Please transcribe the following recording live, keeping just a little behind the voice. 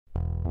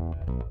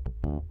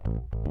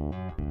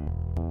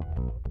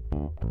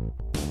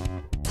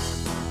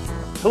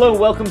Hello,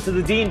 welcome to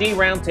the D&D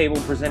Roundtable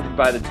presented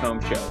by The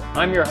Tome Show.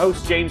 I'm your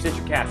host, James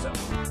Ichikasso.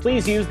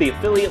 Please use the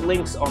affiliate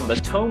links on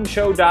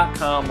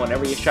thetomeshow.com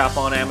whenever you shop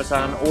on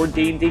Amazon or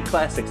D&D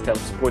Classics to help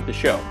support the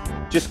show.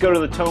 Just go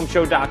to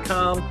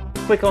thetomeshow.com,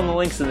 click on the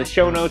links in the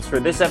show notes for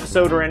this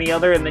episode or any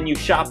other, and then you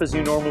shop as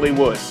you normally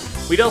would.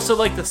 We'd also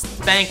like to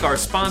thank our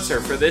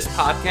sponsor for this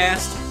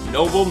podcast,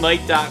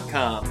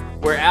 NobleKnight.com,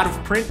 where Out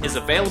of Print is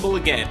available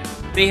again.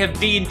 They have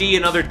D&D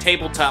and other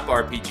tabletop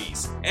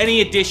RPGs.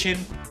 Any edition,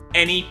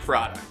 any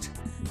product.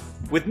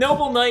 With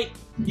Noble Knight,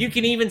 you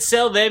can even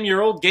sell them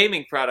your old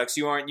gaming products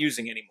you aren't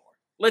using anymore.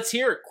 Let's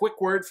hear a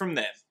quick word from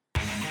them.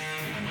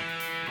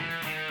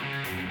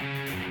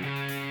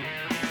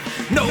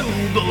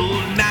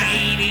 Noble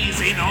Knight is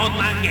an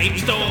online game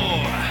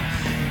store.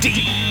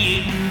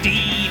 D&D,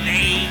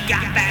 they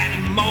got that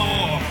and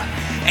more.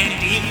 And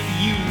if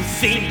you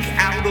think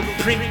out of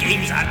print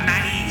games are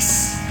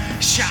nice,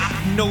 shop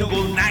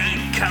Noble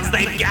Knight, cause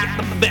they got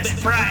the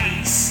best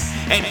price.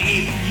 And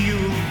if you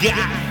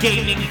got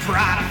gaming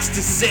products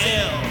to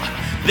sell,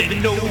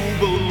 then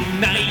Noble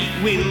Knight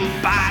will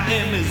buy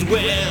them as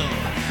well.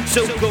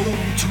 So go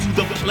to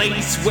the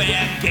place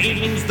where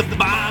gaming's the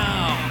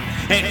bomb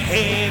and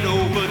head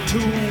over to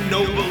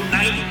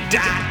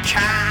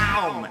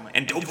NobleKnight.com.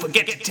 And don't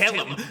forget to tell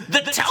them the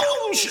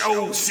Tome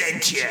Show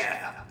sent you.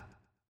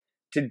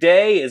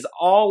 Today is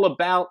all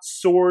about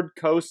Sword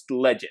Coast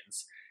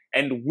Legends.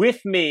 And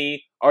with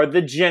me are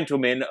the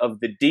gentlemen of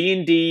the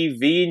D&D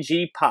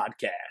V&G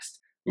podcast.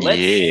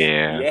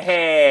 Yeah,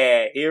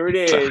 here it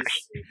is.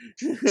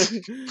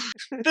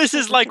 This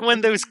is like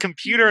when those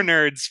computer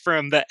nerds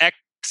from the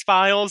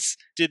X-Files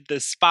did the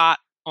spot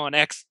on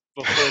X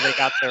before they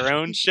got their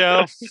own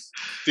show.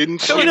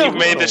 Didn't you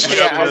made this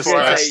joke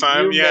last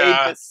time?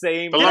 Yeah.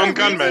 The Lone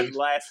Gunman.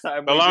 Last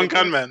time The Lone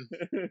Gunman.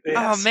 Yes.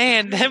 Oh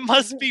man, that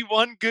must be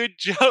one good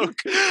joke.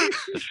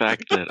 The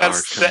fact that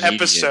That's our the comedian,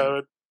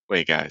 episode.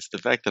 Wait, guys, the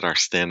fact that our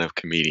stand-up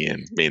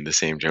comedian made the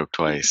same joke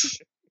twice.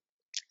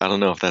 I don't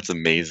know if that's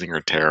amazing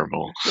or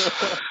terrible.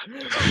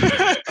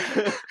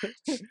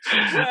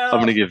 I'm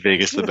going to give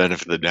Vegas the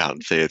benefit of the doubt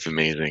and say it's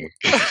amazing.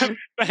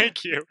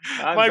 Thank you.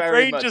 I'm My very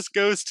brain much- just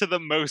goes to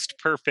the most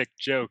perfect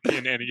joke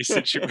in any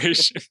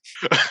situation.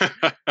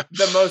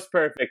 the most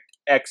perfect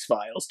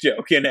X-Files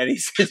joke in any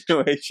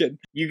situation.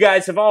 You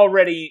guys have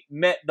already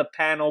met the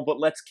panel, but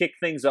let's kick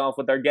things off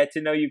with our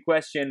get-to-know-you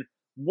question.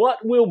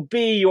 What will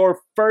be your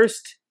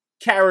first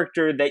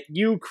character that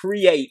you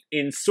create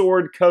in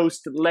Sword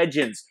Coast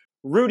Legends?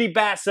 Rudy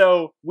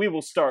Basso, we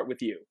will start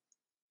with you.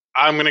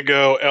 I'm going to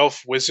go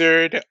Elf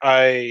Wizard.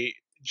 Magic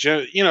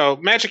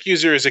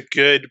User is a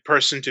good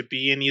person to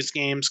be in these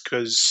games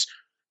because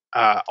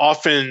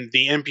often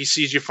the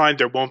NPCs you find,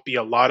 there won't be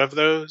a lot of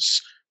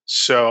those.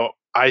 So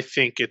I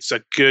think it's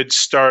a good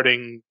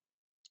starting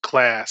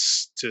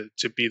class to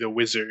be the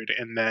wizard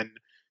and then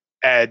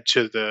add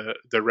to the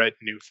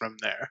retinue from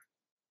there.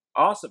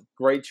 Awesome.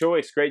 Great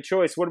choice.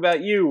 What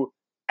about you,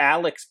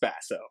 Alex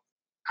Basso?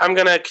 I'm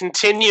going to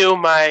continue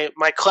my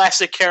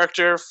classic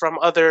character from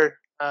other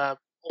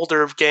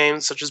older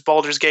games, such as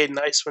Baldur's Gate and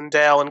Icewind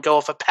Dale, and go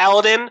with a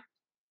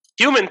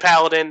human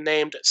paladin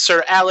named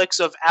Sir Alex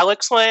of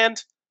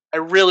Alexland. I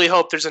really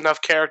hope there's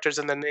enough characters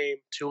in the name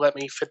to let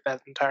me fit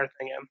that entire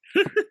thing in.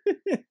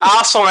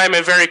 Also, I'm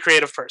a very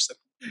creative person.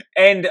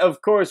 And,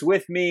 of course,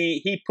 with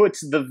me, he puts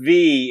the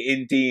V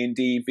in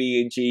D&D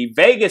V&G,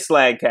 Vegas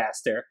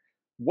Lancaster.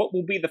 What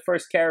will be the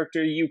first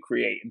character you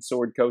create in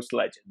Sword Coast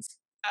Legends?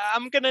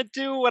 I'm gonna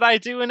do what I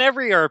do in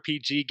every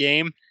RPG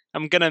game.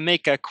 I'm gonna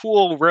make a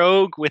cool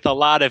rogue with a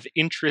lot of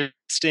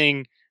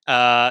interesting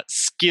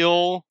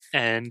skill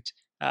and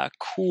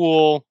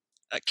cool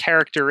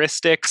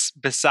characteristics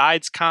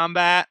besides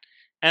combat.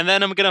 And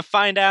then I'm gonna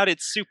find out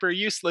it's super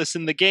useless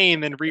in the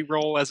game and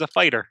re-roll as a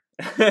fighter.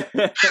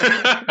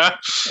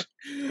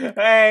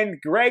 And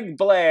Greg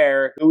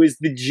Blair, who is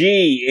the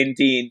G in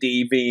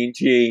D&D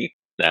V&G.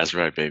 That's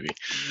right, baby.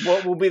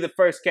 What will be the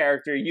first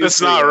character you That's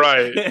create? not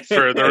right,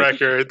 for the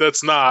record.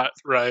 That's not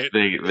right.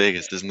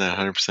 Vegas, isn't that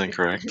 100%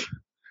 correct?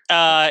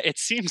 It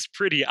seems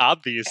pretty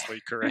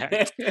obviously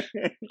correct.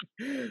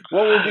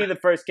 What will be the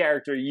first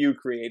character you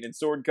create in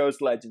Sword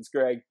Coast Legends,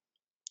 Greg?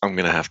 I'm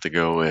going to have to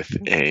go with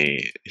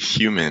a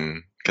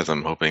human, because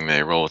I'm hoping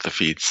they roll with the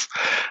feats,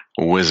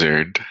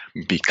 wizard,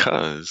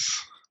 because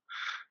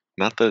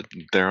not that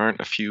there aren't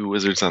a few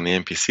wizards on the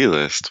NPC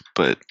list,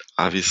 but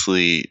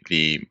obviously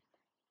the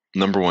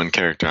number one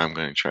character I'm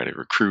going to try to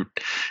recruit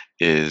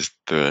is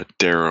the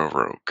Darrow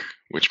Rogue,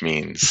 which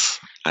means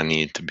I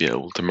need to be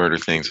able to murder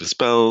things with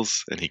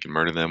spells, and he can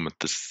murder them with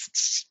this,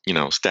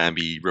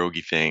 stabby,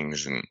 roguey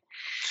things, and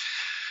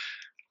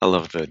I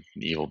love the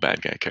evil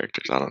bad guy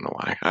characters. I don't know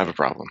why. I have a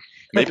problem.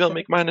 Maybe I'll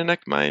make mine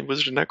my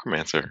Wizard of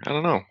Necromancer. I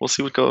don't know. We'll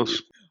see what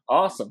goes.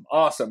 Awesome.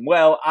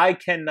 Well, I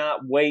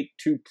cannot wait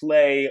to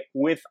play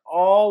with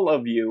all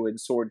of you in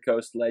Sword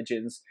Coast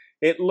Legends.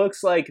 It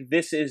looks like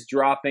this is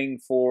dropping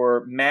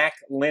for Mac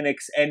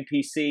Linux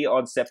NPC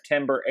on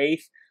September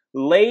 8th.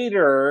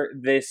 later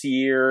this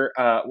year,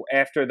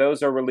 after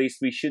those are released,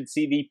 we should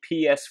see the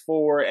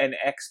PS4 and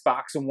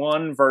Xbox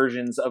One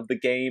versions of the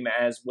game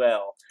as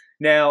well.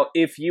 Now,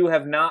 if you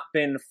have not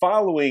been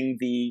following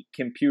the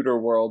computer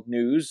world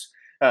news,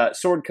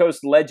 Sword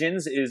Coast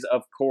Legends is,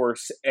 of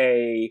course,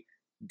 a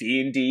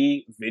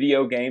D&D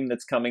video game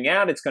that's coming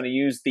out. It's going to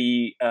use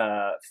the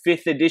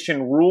 5th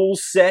edition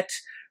rules set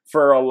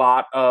for a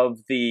lot of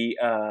the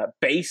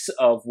base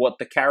of what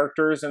the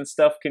characters and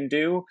stuff can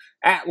do.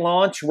 At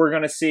launch, we're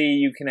going to see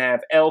you can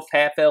have elf,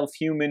 half-elf,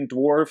 human,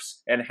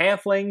 dwarfs, and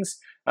halflings.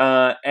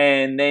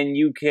 And then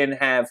you can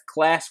have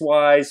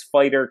class-wise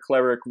fighter,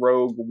 cleric,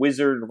 rogue,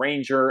 wizard,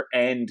 ranger,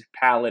 and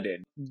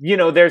paladin. You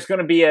know, there's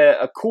going to be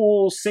a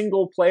cool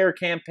single-player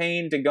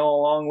campaign to go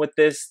along with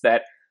this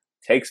that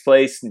takes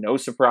place, no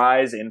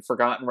surprise, in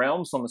Forgotten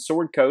Realms on the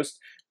Sword Coast.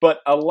 But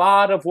a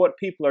lot of what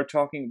people are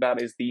talking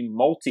about is the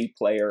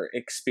multiplayer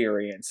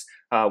experience,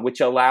 which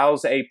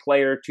allows a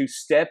player to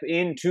step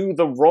into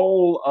the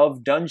role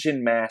of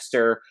Dungeon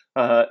Master,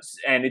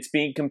 and it's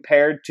being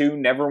compared to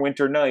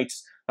Neverwinter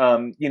Nights.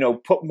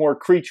 Put more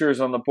creatures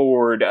on the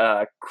board,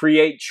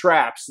 create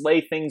traps,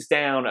 lay things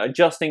down,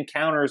 adjust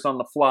encounters on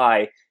the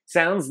fly.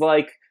 Sounds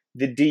like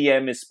the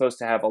DM is supposed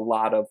to have a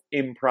lot of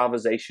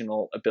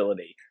improvisational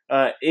ability.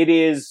 It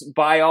is,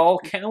 by all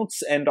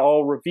counts and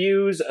all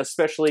reviews,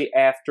 especially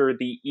after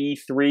the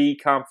E3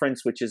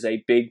 conference, which is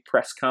a big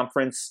press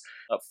conference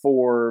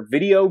for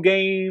video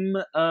game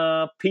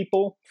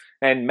people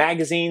and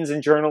magazines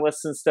and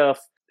journalists and stuff,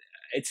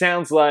 it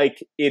sounds like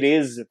it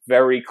is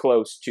very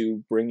close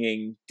to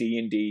bringing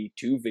D&D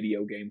to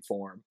video game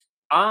form.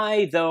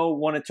 I, though,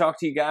 want to talk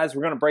to you guys.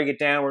 We're going to break it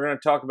down. We're going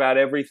to talk about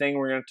everything.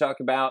 We're going to talk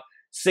about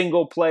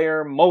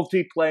single-player,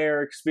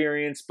 multiplayer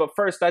experience. But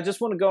first, I just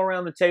want to go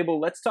around the table.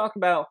 Let's talk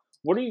about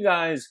what are you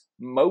guys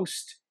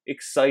most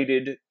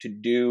excited to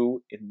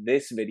do in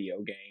this video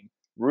game?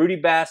 Rudy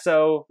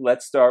Basso,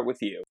 let's start with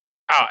you.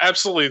 Oh,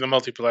 absolutely the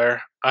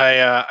multiplayer.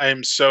 I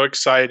am so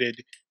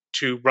excited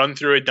to run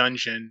through a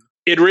dungeon.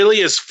 It really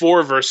is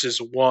 4 versus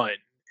 1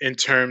 in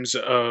terms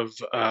of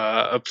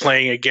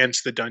playing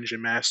against the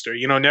Dungeon Master.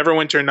 You know,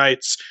 Neverwinter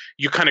Nights,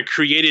 you kind of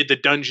created the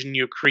dungeon,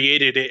 you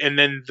created it, and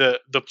then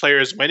the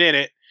players went in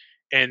it,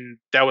 and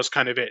that was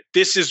kind of it.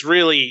 This is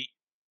really,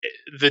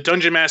 the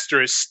Dungeon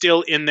Master is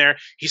still in there.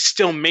 He's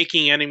still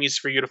making enemies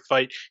for you to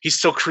fight. He's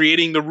still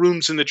creating the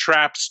rooms and the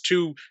traps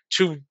two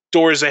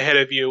doors ahead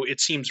of you.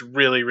 It seems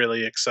really,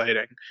 really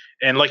exciting.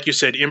 And like you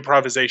said,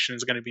 improvisation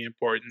is going to be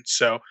important.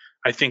 So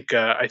I think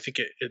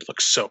it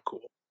looks so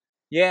cool.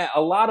 Yeah,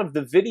 a lot of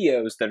the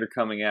videos that are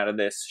coming out of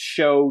this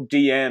show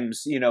DMs,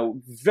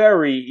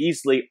 very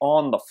easily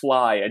on the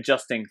fly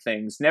adjusting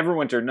things.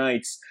 Neverwinter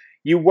Nights,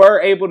 you were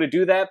able to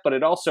do that, but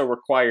it also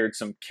required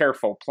some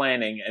careful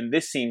planning, and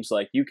this seems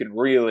like you can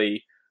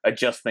really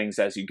adjust things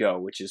as you go,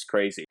 which is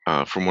crazy.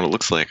 From what it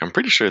looks like, I'm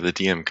pretty sure the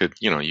DM could,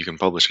 you can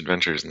publish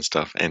adventures and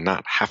stuff and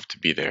not have to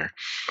be there.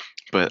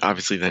 But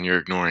obviously then you're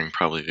ignoring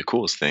probably the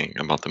coolest thing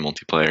about the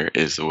multiplayer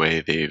is the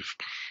way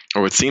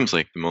or what seems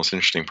like the most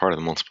interesting part of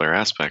the multiplayer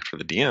aspect for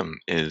the DM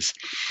is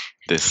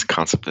this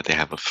concept that they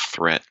have of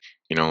threat.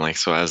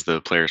 So as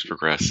the players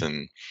progress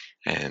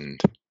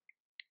and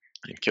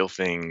kill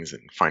things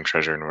and find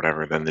treasure and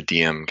whatever, then the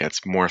DM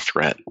gets more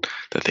threat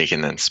that they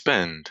can then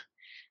spend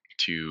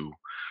to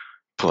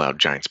pull out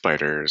giant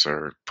spiders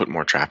or put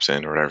more traps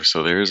in or whatever.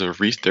 So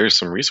there's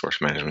some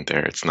resource management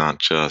there. It's not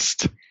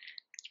just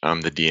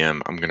I'm the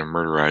DM, I'm going to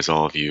murderize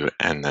all of you,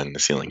 and then the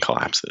ceiling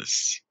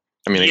collapses.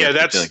 I mean, yeah,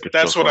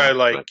 that's what I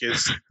like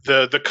is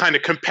the kind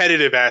of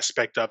competitive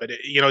aspect of it.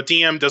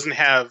 DM doesn't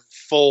have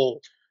full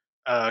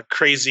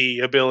crazy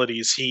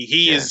abilities.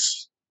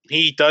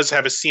 He does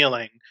have a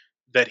ceiling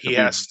that he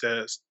has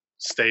to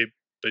stay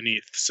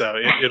beneath. So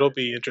it'll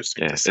be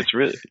interesting.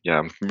 Yeah,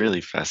 I'm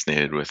really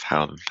fascinated with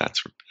how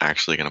that's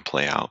actually going to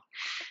play out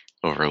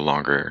over a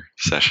longer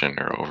session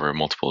or over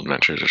multiple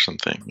adventures or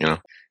something.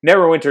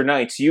 Neverwinter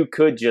Nights, you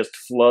could just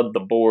flood the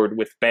board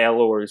with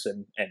Balors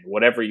and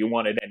whatever you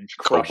wanted and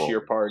crush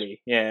your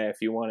party. Yeah, if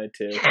you wanted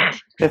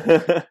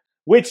to.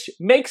 Which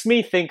makes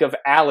me think of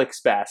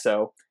Alex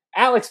Basso.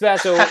 Alex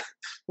Basso,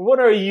 what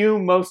are you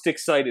most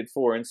excited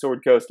for in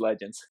Sword Coast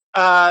Legends?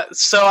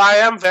 So I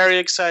am very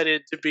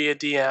excited to be a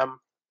DM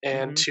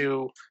and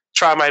to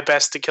try my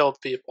best to kill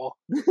people.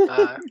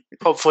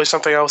 Hopefully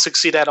something I will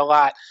succeed at a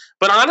lot.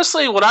 But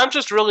honestly, what I'm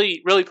just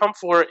really, really pumped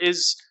for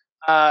is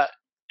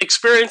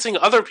experiencing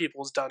other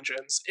people's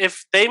dungeons.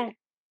 If they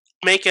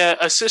make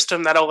a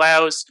system that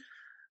allows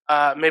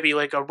maybe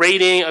like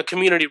a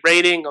community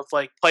rating of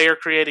like player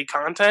created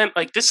content,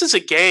 like this is a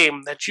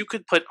game that you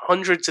could put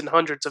hundreds and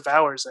hundreds of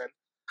hours in.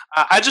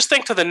 I just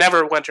think to the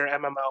Neverwinter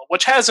MMO,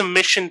 which has a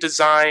mission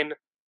design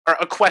or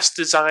a quest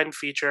design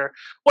feature,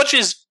 which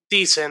is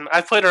decent.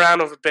 I've played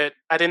around with a bit.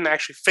 I didn't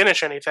actually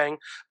finish anything,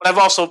 but I've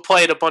also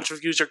played a bunch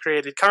of user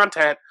created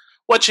content,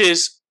 which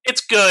is,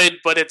 it's good,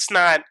 but it's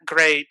not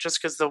great just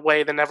because the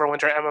way the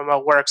Neverwinter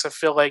MMO works. I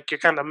feel like you're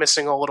kind of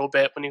missing a little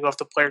bit when you go off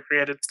the player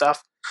created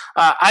stuff.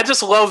 I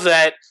just love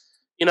that,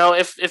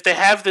 if they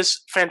have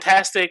this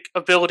fantastic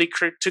ability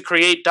to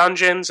create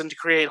dungeons and to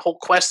create whole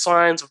quest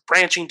lines of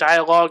branching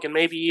dialogue and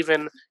maybe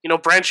even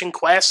branching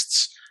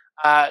quests,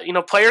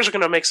 players are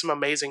going to make some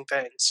amazing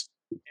things,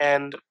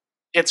 and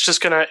it's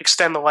just going to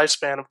extend the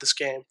lifespan of this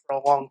game for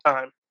a long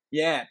time.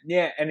 Yeah,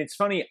 and it's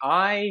funny.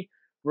 I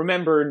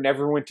remember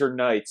Neverwinter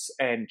Nights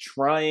and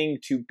trying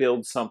to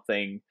build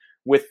something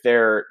with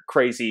their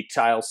crazy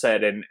tile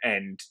set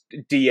and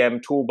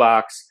DM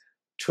toolbox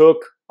took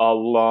a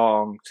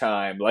long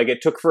time. Like,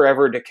 it took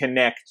forever to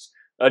connect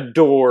a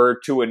door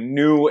to a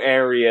new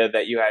area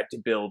that you had to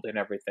build and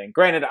everything.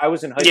 Granted, I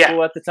was in high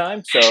school at the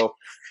time, so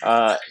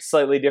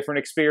slightly different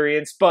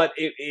experience, but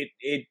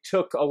it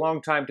took a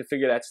long time to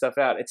figure that stuff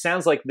out. It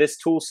sounds like this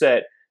tool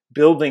set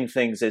building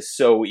things is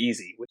so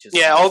easy, which is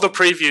all the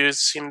previews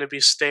seem to be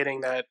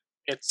stating that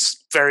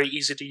it's very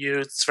easy to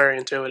use, it's very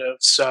intuitive.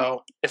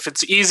 So if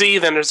it's easy,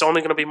 then there's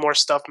only going to be more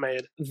stuff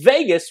made.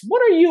 Vegas,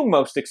 what are you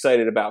most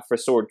excited about for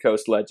Sword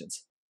Coast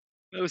Legends?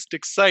 Most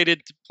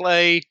excited to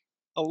play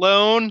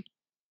alone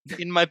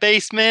in my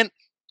basement.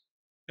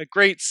 A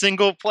great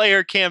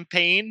single-player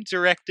campaign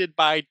directed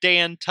by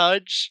Dan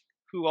Tudge,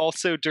 who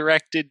also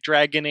directed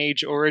Dragon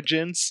Age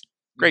Origins.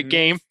 Great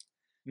game.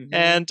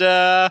 And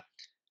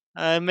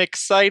I'm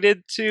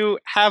excited to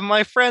have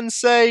my friends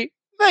say,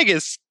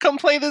 Vegas, come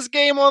play this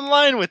game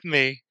online with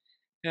me.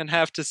 And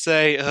have to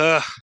say,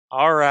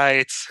 all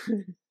right.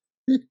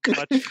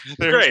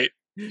 Great.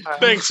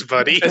 Thanks,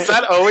 buddy. Is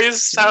that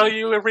always how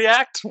you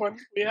react when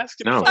we ask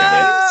you to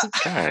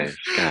play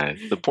guys,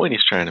 the point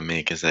he's trying to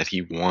make is that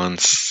he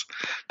wants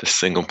the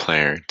single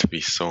player to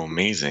be so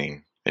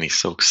amazing, and he's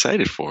so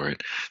excited for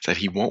it, that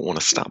he won't want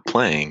to stop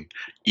playing,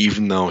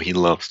 even though he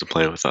loves to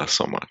play with us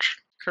so much.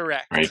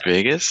 Correct. Right,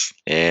 Vegas?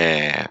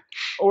 Yeah.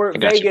 Or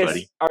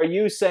Vegas, are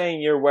you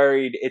saying you're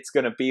worried it's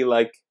going to be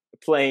like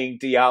playing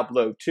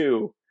Diablo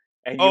 2,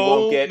 and you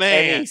won't get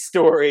any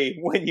story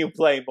when you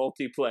play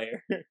multiplayer?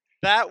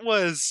 That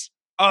was,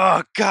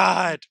 oh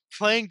God,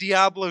 playing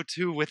Diablo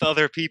 2 with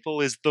other people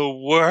is the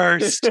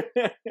worst.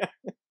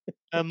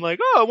 I'm like,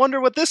 I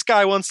wonder what this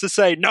guy wants to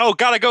say. No,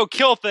 gotta go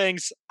kill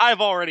things.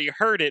 I've already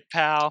heard it,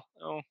 pal.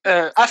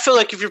 I feel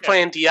like if you're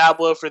playing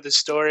Diablo for the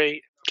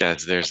story...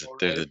 Guys, there's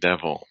a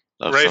devil.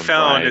 Ray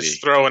Fallon is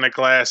throwing a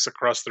glass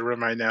across the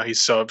room right now.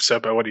 He's so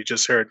upset by what he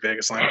just heard,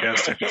 Vegas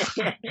Lancaster.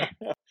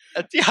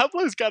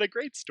 Diablo's got a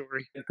great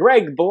story.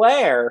 Greg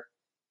Blair,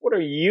 what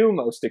are you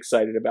most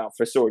excited about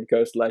for Sword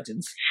Coast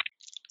Legends?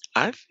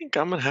 I think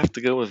I'm going to have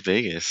to go with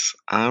Vegas.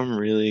 I'm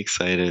really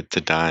excited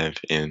to dive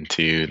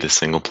into the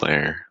single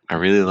player. I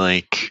really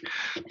like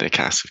the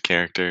cast of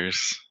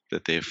characters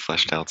that they've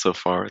fleshed out so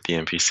far with the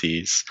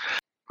NPCs.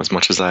 As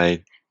much as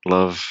I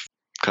love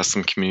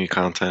custom community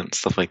content,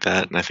 stuff like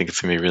that, and I think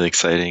it's going to be really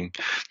exciting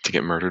to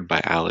get murdered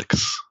by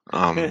Alex.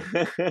 I'm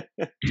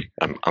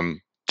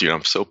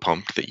so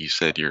pumped that you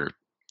said you're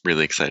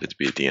really excited to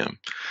be a DM,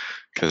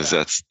 because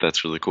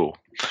that's really cool.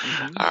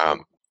 I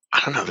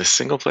don't know, this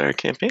single player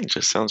campaign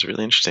just sounds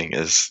really interesting.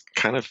 As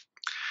kind of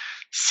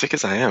sick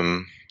as I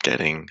am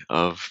getting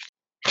of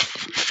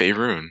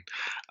Faerun,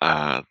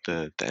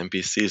 the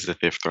NPCs that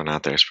they've thrown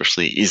out there,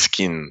 especially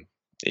Izkin,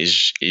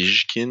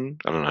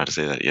 I don't know how to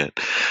say that yet,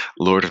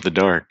 Lord of the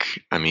Dark.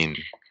 I mean,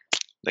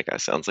 that guy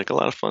sounds like a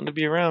lot of fun to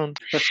be around.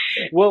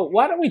 Well,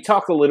 why don't we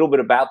talk a little bit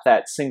about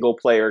that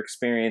single-player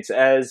experience?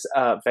 As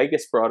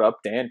Vegas brought up,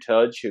 Dan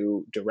Tudge,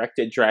 who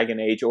directed Dragon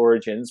Age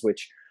Origins,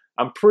 which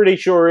I'm pretty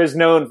sure is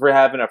known for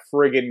having a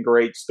friggin'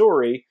 great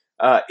story,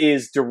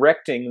 is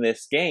directing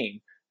this game.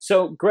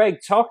 So, Greg,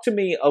 talk to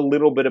me a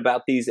little bit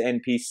about these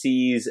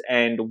NPCs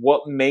and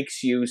what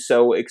makes you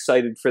so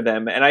excited for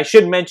them. And I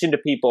should mention to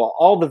people,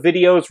 all the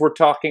videos we're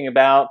talking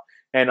about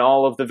and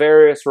all of the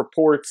various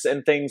reports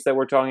and things that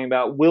we're talking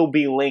about will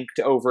be linked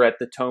over at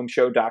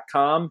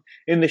thetomeshow.com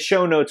in the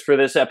show notes for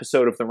this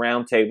episode of The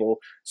Roundtable,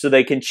 so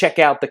they can check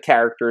out the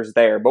characters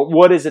there. But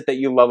what is it that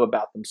you love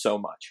about them so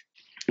much?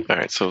 All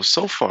right, so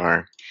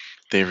far,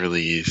 they've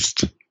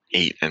released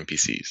 8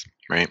 NPCs,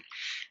 right?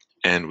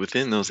 And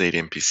within those 8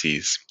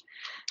 NPCs,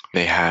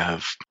 they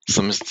have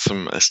some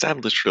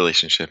established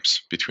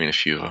relationships between a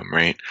few of them,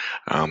 right?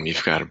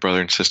 You've got a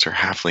brother and sister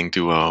halfling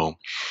duo.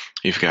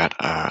 You've got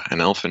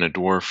an elf and a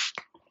dwarf.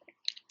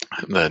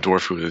 The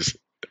dwarf who is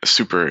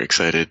super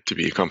excited to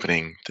be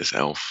accompanying this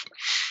elf,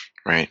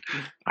 right?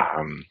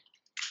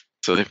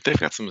 So they've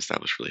got some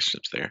established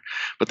relationships there,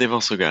 but they've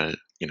also got,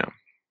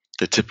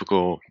 the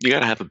typical, you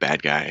got to have a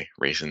bad guy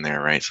race in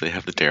there, right? So they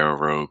have the Darrow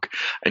Rogue,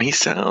 and he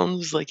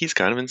sounds like he's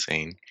kind of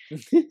insane,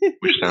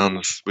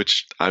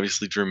 which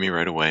obviously drew me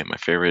right away. My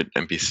favorite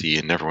NPC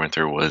in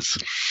Neverwinter was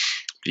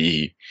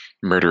the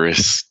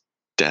murderous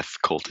death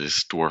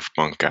cultist dwarf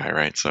monk guy,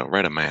 right? So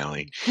right up my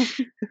alley.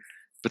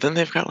 But then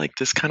they've got like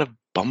this kind of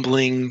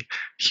bumbling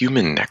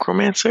human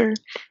necromancer.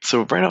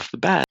 So right off the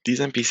bat,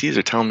 these NPCs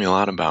are telling me a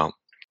lot about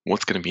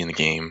what's going to be in the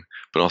game,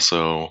 but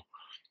also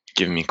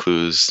giving me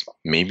clues.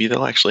 Maybe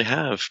they'll actually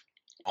have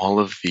all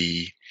of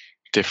the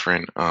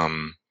different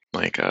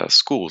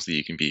schools that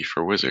you can be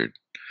for wizard.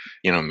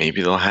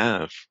 Maybe they'll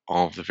have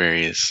all of the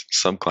various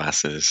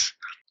subclasses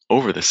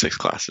over the 6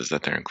 classes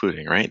that they're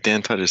including, right?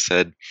 Dan Tudd has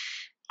said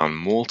on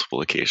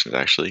multiple occasions,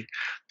 actually,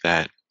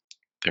 that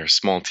they're a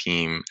small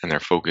team and they're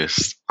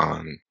focused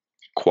on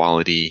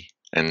quality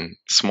and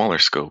smaller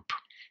scope.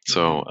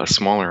 So a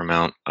smaller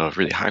amount of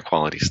really high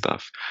quality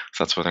stuff.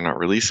 So that's why they're not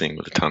releasing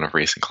with a ton of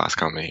race and class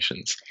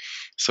combinations.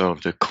 So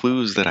the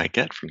clues that I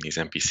get from these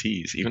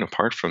NPCs, even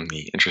apart from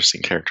the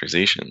interesting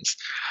characterizations,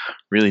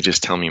 really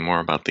just tell me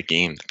more about the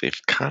game that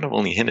they've kind of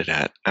only hinted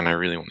at, and I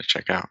really want to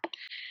check out.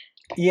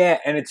 Yeah,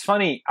 and it's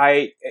funny,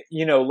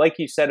 like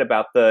you said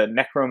about the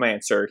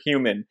necromancer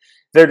human,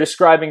 they're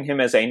describing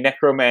him as a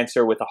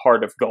necromancer with a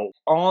heart of gold.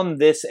 On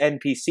this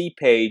NPC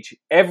page,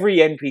 every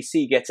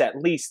NPC gets at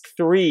least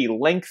 3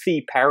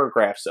 lengthy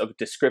paragraphs of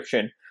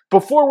description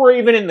before we're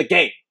even in the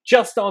game,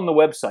 just on the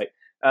website.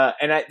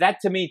 That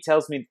to me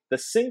tells me the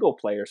single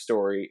player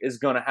story is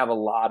going to have a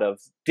lot of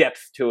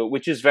depth to it,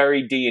 which is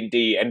very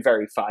D&D and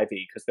very 5e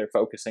because they're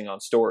focusing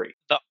on story.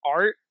 The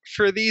art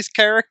for these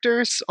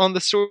characters on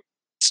the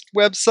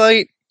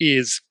website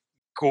is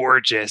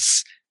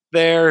gorgeous.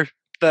 They're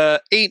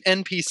the 8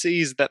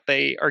 NPCs that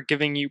they are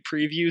giving you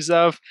previews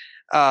of.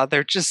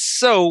 They're just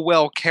so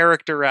well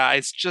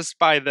characterized just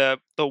by the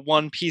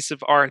one piece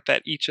of art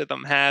that each of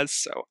them has.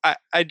 So I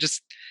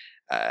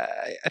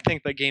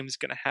think the game's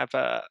going to have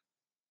a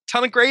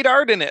ton of great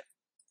art in it.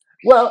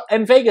 Well,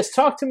 and Vegas,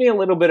 talk to me a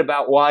little bit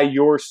about why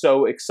you're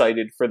so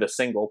excited for the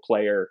single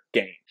player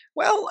game.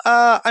 Well,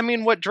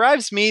 what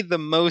drives me the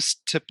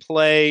most to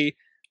play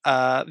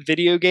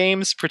video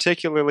games,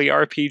 particularly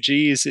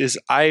RPGs, is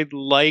I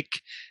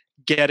like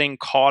getting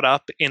caught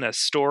up in a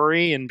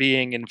story and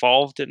being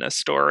involved in a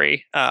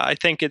story. I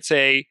think it's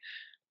a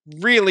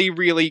really,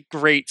 really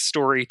great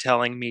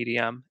storytelling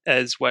medium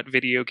as what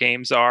video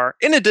games are,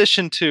 in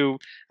addition to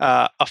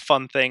a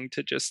fun thing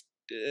to just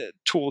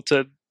tool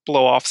to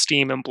blow off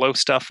steam and blow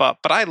stuff up.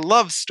 But I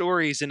love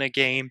stories in a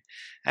game,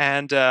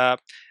 and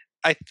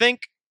I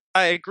think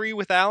I agree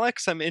with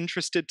Alex. I'm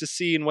interested to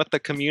see in what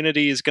the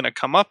community is going to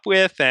come up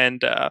with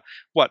and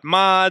what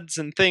mods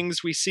and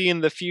things we see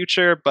in the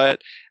future,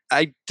 but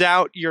I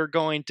doubt you're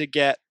going to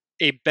get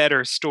a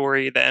better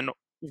story than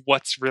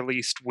what's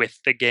released with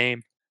the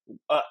game.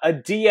 A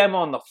DM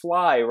on the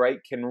fly, right,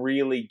 can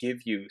really give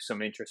you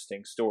some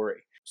interesting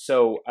story.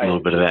 So a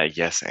little bit of that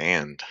yes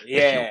and.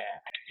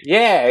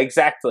 Yeah,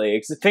 exactly.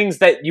 It's things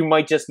that you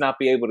might just not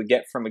be able to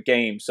get from a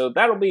game. So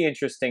that'll be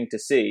interesting to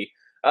see.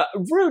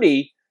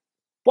 Rudy,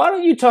 why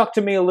don't you talk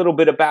to me a little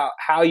bit about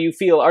how you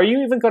feel? Are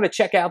you even going to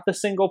check out the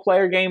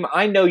single-player game?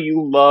 I know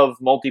you love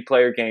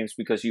multiplayer games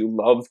because you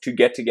love to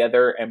get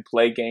together and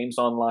play games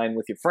online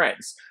with your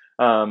friends.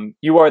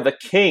 You are the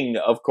king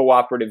of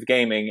cooperative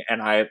gaming,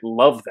 and I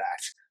love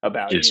that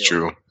about you. It's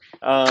true.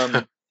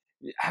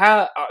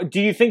 How do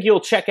you think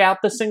you'll check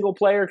out the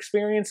single-player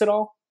experience at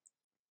all?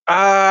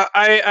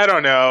 I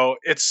don't know.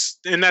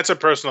 That's a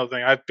personal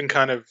thing. I've been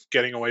kind of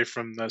getting away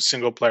from the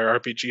single player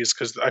RPGs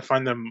because I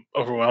find them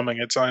overwhelming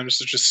at times.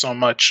 There's just so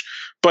much.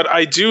 But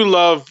I do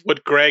love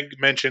what Greg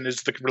mentioned is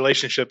the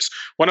relationships.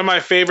 One of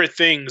my favorite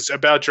things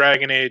about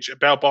Dragon Age,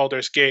 about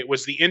Baldur's Gate,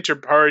 was the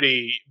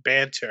inter-party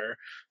banter.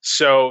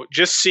 So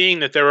just seeing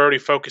that they're already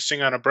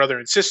focusing on a brother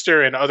and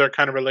sister and other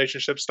kind of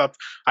relationship stuff,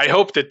 I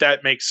hope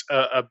that makes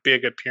a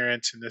big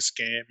appearance in this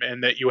game,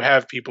 and that you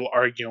have people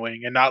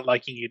arguing and not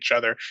liking each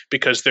other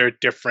because they're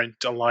different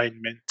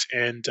alignment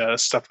and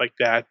stuff like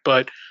that.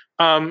 But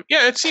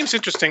yeah, it seems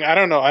interesting. I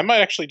don't know. I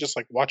might actually just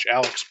watch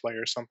Alex play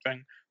or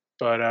something.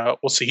 But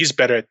we'll see. He's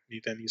better at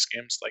me than these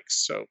games,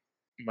 so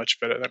much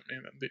better than me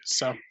than these.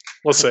 So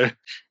we'll see.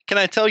 Can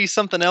I tell you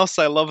something else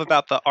I love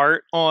about the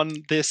art on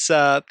this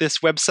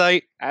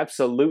website?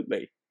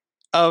 Absolutely.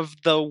 Of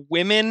the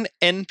women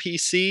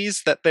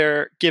NPCs that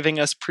they're giving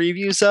us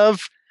previews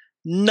of,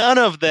 none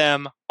of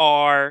them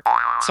are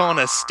on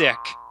a stick.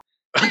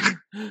 I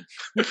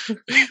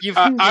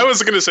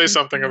was going to say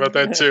something about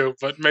that too,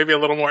 but maybe a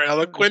little more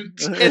eloquent.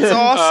 It's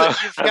awesome.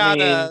 You've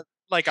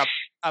got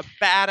a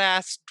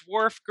badass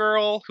dwarf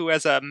girl who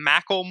has a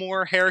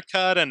Macklemore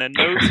haircut and a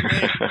nose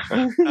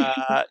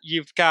ring.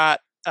 You've got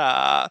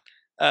a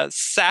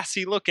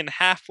sassy looking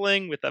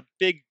halfling with a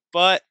big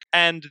butt,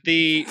 and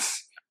the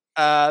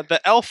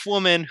elf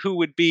woman who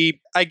would be,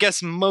 I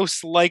guess,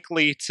 most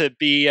likely to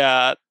be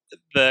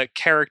the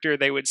character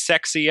they would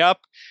sexy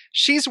up.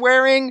 She's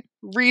wearing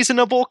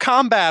reasonable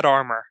combat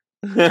armor.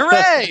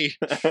 Hooray!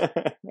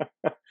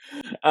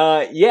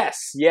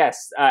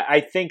 Yes. I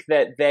think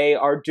that they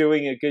are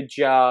doing a good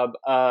job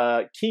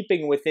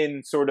keeping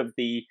within sort of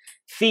the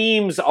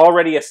themes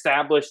already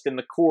established in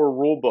the core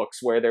rulebooks,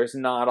 where there's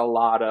not a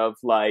lot of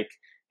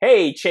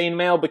hey,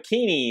 chainmail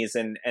bikinis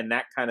and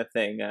that kind of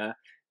thing.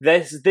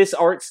 This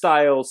art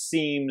style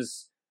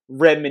seems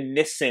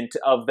reminiscent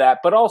of that,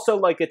 but also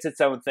it's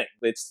its own thing.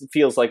 It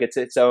feels like it's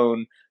its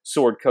own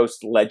Sword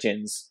Coast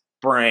Legends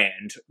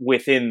brand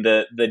within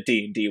the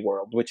D&D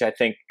world, which I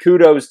think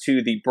kudos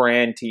to the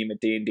brand team at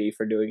D&D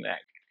for doing that.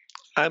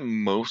 I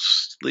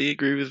mostly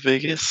agree with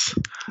Vegas.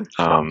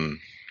 Some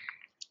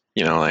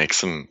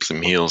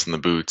heels in the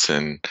boots,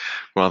 and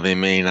while they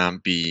may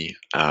not be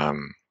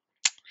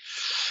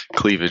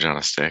cleavage on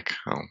a stick.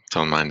 I'll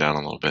tone mine down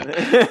a little bit.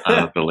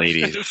 The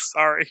ladies,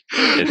 Sorry.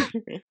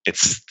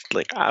 it's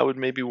like I would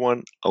maybe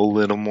want a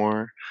little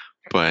more,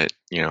 but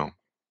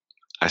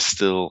I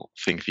still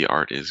think the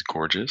art is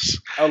gorgeous.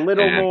 A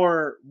little And,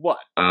 more what?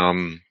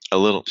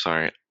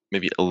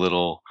 Maybe a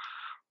little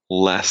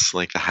less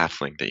like the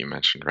halfling that you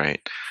mentioned, right?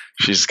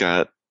 She's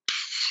got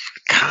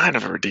kind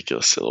of a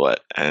ridiculous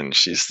silhouette, and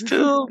she's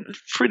still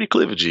pretty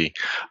cleavagey.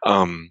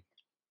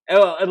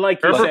 And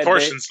like Her you said,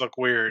 proportions look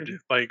weird.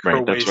 Like her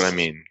Right, that's waist. what I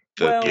mean.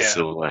 The Well,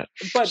 silhouette.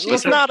 but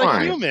She's look not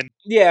fine. a human.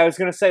 yeah, I was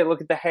gonna say,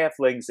 look at the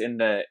halflings in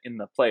the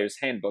player's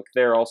handbook.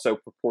 They're also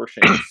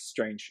proportioned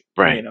strange,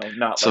 Right.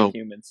 not So- like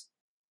humans.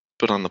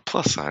 But on the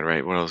plus side,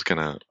 right, what I was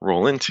gonna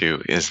roll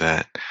into is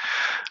that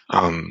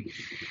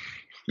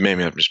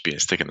maybe I'm just being a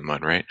stick in the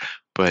mud, right?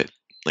 But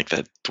like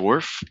that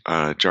dwarf,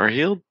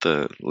 Jarheeld,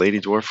 the lady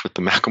dwarf with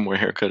the Macklemore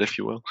haircut, if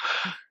you will,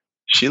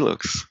 she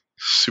looks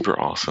super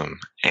awesome.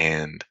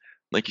 And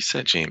like you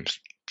said, James,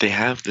 they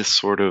have this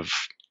sort of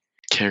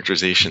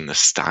characterization, the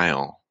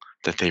style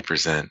that they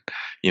present.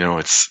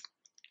 It's,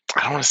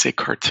 I don't want to say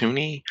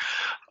cartoony,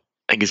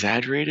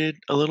 exaggerated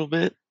a little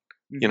bit,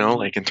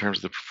 like in terms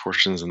of the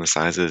proportions and the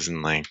sizes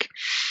and like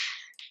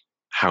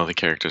how the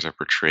characters are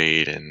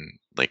portrayed and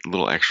like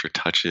little extra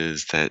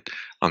touches that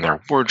on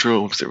their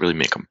wardrobes that really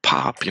make them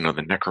pop. The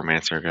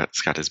necromancer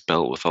got his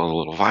belt with all the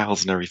little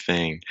vials and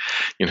everything.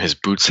 His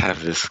boots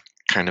have this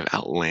kind of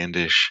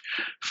outlandish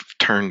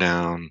turn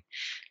down.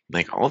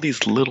 Like all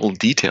these little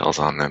details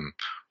on them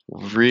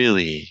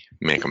really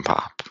make them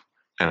pop,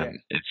 and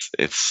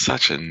it's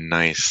such a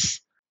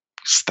nice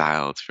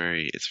style.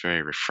 It's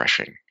very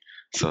refreshing.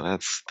 So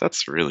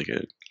that's really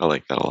good. I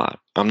like that a lot.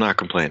 I'm not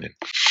complaining.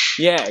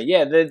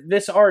 Yeah.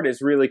 This art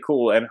is really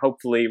cool and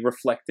hopefully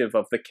reflective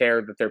of the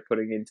care that they're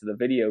putting into the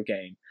video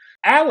game.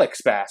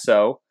 Alex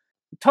Basso,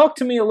 talk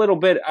to me a little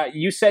bit.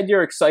 You said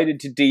you're excited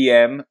to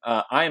DM.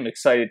 I am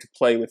excited to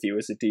play with you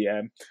as a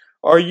DM.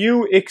 Are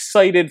you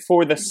excited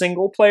for the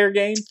single player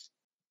game?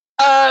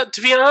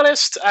 To be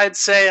honest, I'd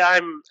say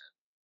I'm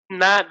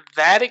not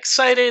that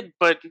excited,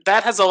 but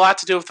that has a lot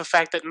to do with the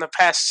fact that in the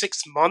past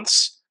 6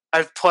 months,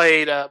 I've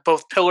played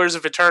both Pillars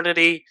of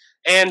Eternity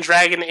and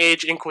Dragon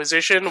Age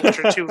Inquisition, which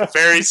are two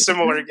very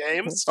similar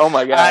games. Oh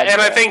my god!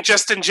 And I think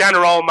just in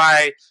general,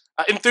 my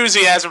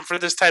enthusiasm for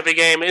this type of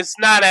game is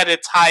not at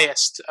its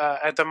highest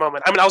at the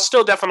moment. I mean, I'll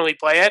still definitely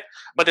play it,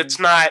 but it's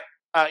not.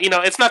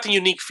 It's not the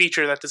unique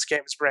feature that this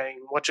game is bringing,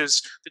 which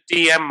is the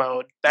DM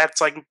mode. That's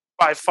like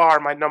by far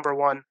my number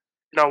one.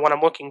 What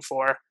I'm looking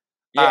for.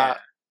 Yeah.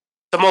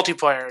 The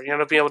multiplayer.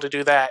 To be able to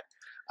do that.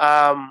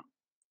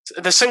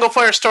 The single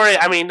player story.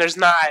 I mean, there's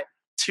not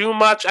too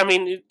much. I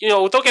mean,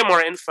 they'll get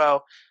more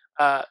info.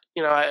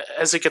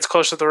 As it gets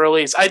closer to the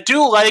release. I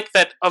do like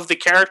that of the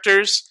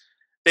characters.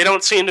 They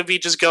don't seem to be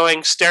just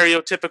going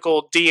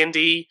stereotypical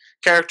D&D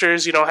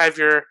characters. You don't have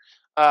your,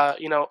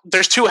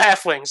 there's two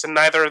halflings and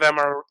neither of them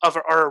are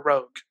a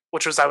rogue,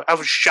 which was, I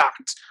was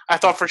shocked. I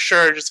thought for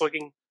sure, just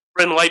looking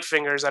Bryn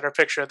Lightfingers at her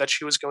picture, that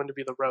she was going to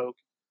be the rogue.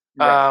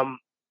 Right.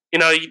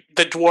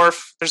 The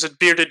dwarf, there's a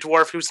bearded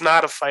dwarf who's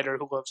not a fighter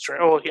who loves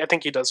drinking. Oh, I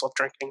think he does love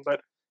drinking,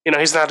 but,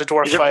 he's not a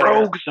dwarf fighter. He's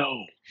a rogue,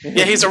 though.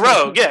 Yeah, he's a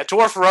rogue. Yeah,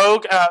 dwarf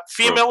rogue.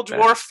 Female Rogue,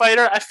 dwarf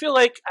fighter. I feel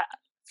like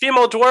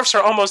female dwarfs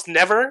are almost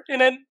never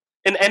in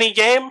any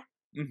game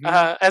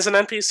as an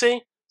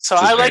NPC. So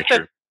This is I like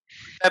very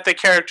that the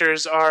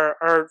characters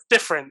are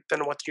different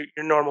than what you're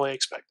normally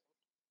expecting.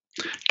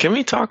 Can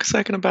we talk a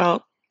second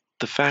about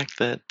the fact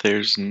that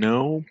there's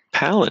no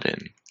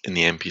paladin in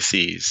the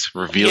NPCs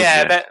revealed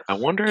Yeah, yet? I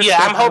wonder if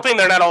I'm hoping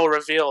they're not all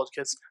revealed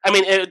because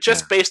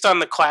Yeah. based on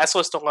the class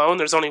list alone,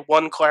 there's only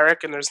one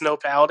cleric and there's no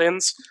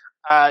paladins.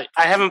 I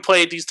haven't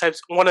played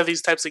one of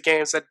these types of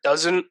games that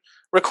doesn't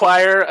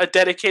require a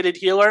dedicated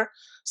healer,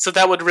 so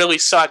that would really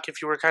suck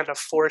if you were kind of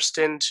forced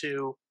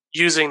into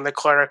using the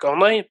cleric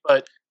only.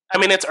 But I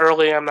mean, it's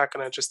early. I'm not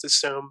going to just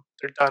assume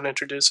they're done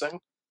introducing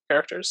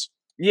characters.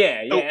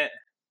 Yeah.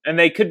 And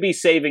they could be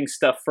saving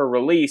stuff for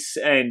release,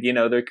 and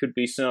there could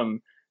be some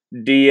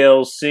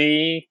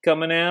DLC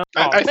coming out.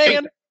 I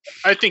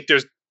think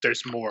there's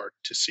more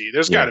to see.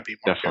 There's Yeah, got to be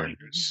more definitely.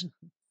 characters.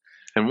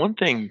 And one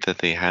thing that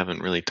they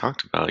haven't really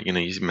talked about, you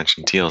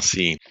mentioned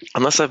DLC.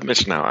 Unless I've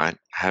mentioned now, I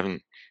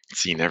haven't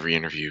seen every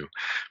interview,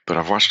 but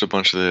I've watched a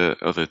bunch of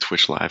the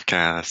Twitch live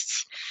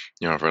casts.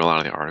 I've read a lot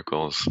of the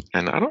articles,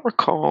 and I don't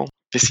recall.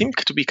 They seem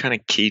to be kind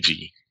of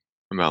cagey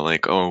about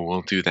like, oh,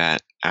 we'll do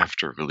that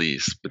after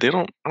release, but I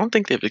don't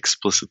think they've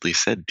explicitly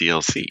said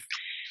DLC.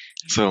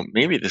 So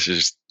maybe this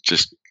is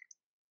just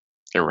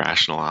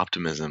irrational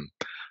optimism.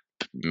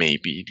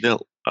 Maybe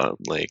they'll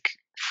like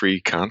free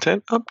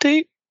content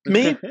update.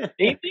 Maybe.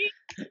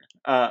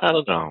 I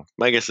don't know.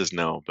 My guess is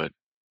no, but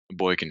a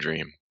boy can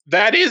dream.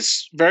 That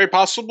is very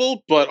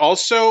possible, but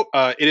also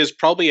it is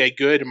probably a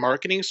good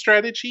marketing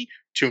strategy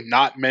to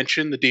not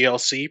mention the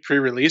DLC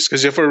pre-release,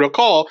 because if we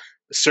recall,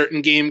 a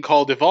certain game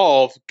called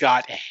Evolve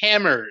got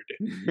hammered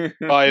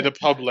by the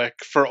public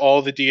for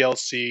all the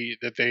DLC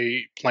that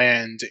they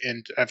planned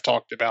and have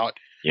talked about.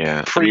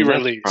 Yeah,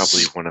 Pre-release. that's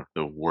probably one of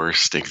the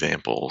worst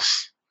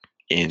examples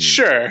in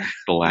Sure.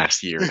 the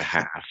last year and a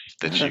half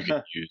that you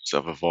could use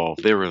of Evolve.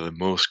 They were the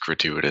most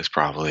gratuitous,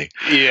 probably.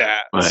 Yeah.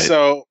 But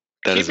So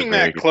that is a keeping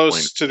very that good close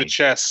point, to the Hank.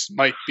 chest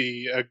might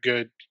be a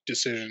good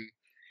decision.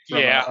 From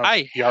Yeah, a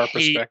I PR hate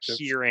perspective.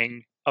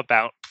 hearing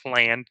about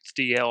planned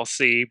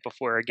DLC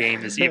before a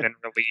game is even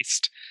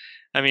released.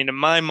 I mean, in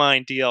my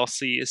mind,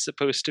 DLC is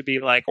supposed to be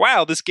like,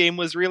 wow, this game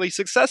was really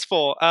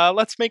successful.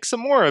 Let's make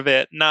some more of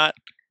it. Not,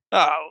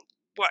 oh,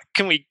 what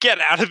can we get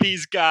out of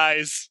these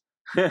guys?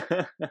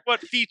 What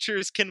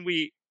features can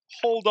we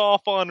hold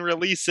off on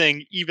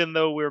releasing even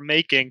though we're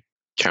making?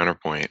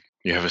 Counterpoint,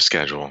 you have a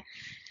schedule.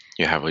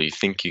 You have what you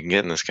think you can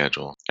get in the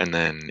schedule. And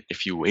then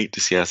if you wait to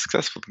see how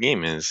successful the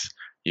game is,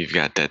 you've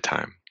got dead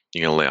time.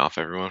 You're going to lay off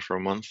everyone for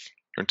a month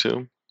or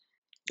two.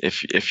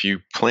 If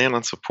you plan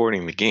on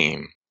supporting the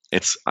game,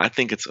 I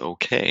think it's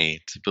okay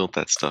to build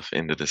that stuff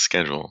into the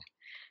schedule.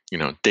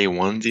 Day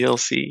one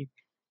DLC,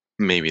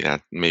 maybe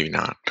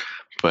not.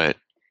 But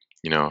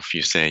if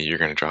you say you're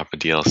going to drop a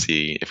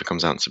DLC, if it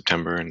comes out in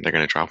September and they're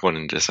going to drop one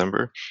in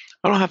December,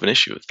 I don't have an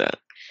issue with that.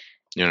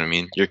 You know what I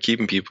mean? You're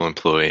keeping people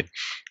employed.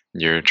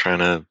 You're trying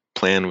to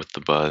plan with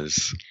the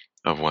buzz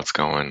of what's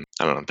going.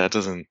 I don't know.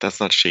 That's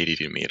not shady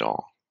to me at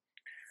all.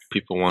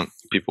 People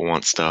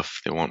want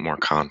stuff. They want more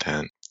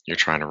content. You're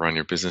trying to run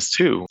your business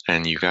too,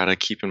 and you got to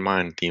keep in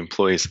mind the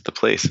employees at the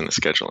place and the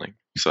scheduling.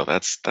 So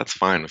that's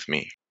fine with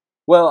me.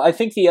 Well, I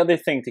think the other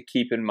thing to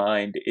keep in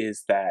mind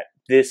is that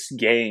this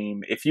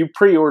game, if you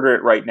pre-order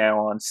it right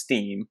now on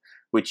Steam,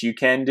 which you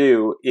can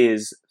do,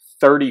 is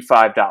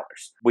 $35,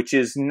 which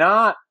is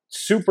not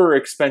super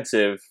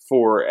expensive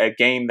for a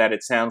game that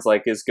it sounds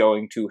like is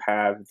going to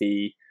have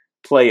the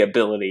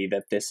playability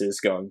that this is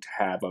going to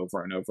have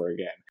over and over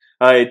again.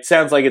 It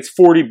sounds like it's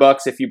 $40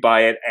 if you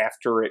buy it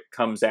after it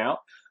comes out.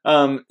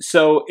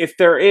 So if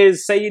there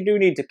is, say you do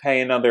need to pay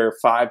another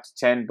 $5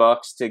 to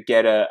 $10 to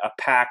get a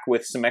pack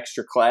with some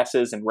extra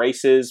classes and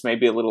races,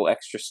 maybe a little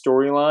extra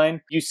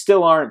storyline, you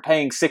still aren't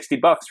paying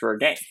 $60 for a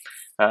game.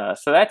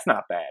 So that's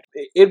not bad.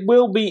 It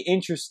will be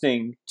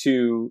interesting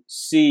to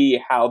see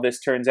how this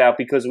turns out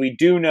because we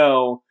don't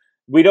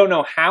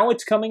know how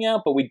it's coming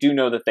out, but we do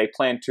know that they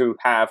plan to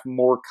have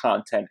more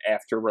content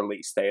after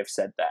release. They have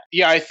said that.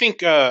 Yeah, I think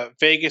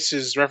Vegas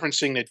is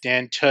referencing that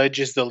Dan Tudge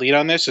is the lead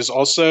on this is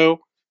also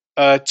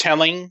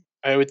telling,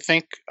 I would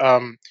think.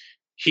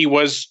 He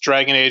was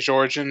Dragon Age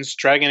Origins.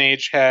 Dragon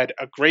Age had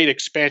a great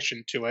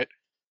expansion to it.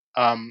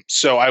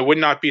 So I would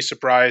not be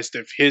surprised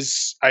if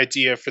his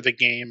idea for the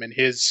game and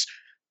his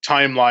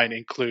timeline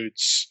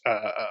includes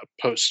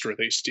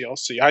post-release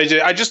DLC.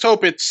 I just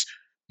hope it's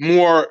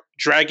more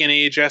Dragon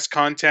Age-esque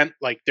content.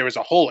 Like there was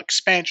a whole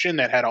expansion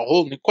that had a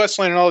whole new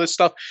questline and all this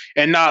stuff,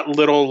 and not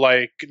little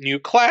like new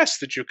class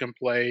that you can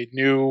play,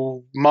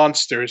 new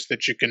monsters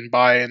that you can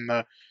buy in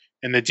the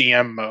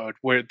DM mode.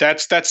 Where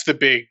that's the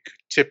big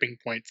tipping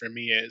point for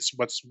me is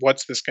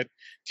what's this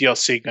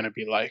DLC going to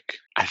be like?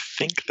 I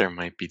think there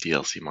might be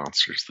DLC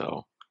monsters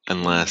though,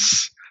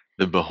 unless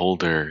the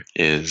Beholder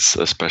is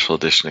a special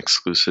edition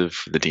exclusive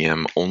for the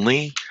DM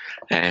only,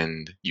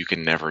 and you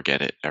can never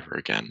get it ever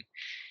again,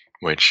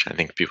 which I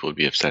think people would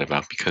be upset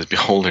about because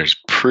Beholder's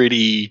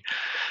pretty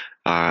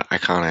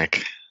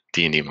iconic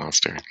D&D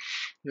monster.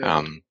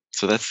 Yeah.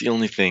 So that's the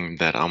only thing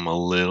that I'm a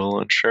little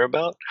unsure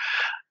about.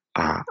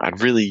 I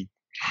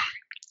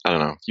don't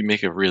know. You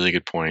make a really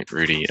good point,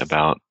 Rudy,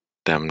 about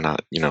them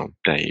not,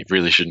 they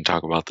really shouldn't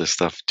talk about this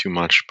stuff too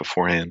much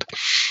beforehand.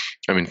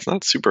 I mean, it's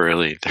not super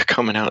early. They're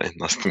coming out in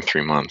less than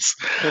 3 months,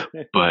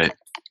 but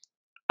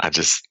I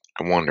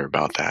wonder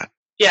about that.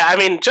 Yeah, I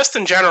mean, just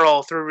in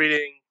general, through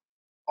reading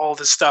all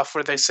this stuff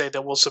where they say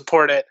that we'll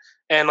support it,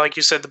 and like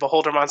you said, the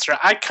Beholder monster,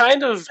 I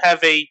kind of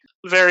have a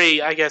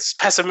very, I guess,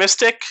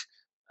 pessimistic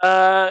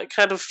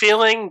kind of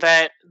feeling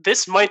that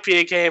this might be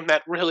a game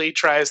that really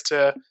tries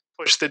to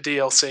push the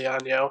DLC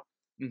on you.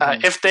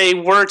 Mm-hmm. If they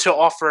were to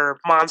offer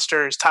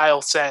monsters,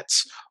 tile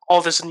sets,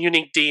 all this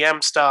unique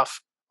DM stuff,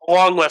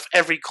 along with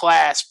every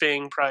class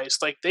being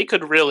priced, like they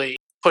could really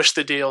push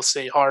the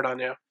DLC hard on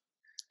you.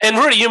 And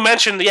Rudy, you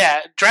mentioned,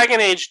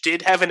 Dragon Age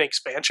did have an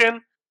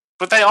expansion,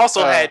 but they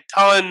also had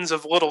tons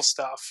of little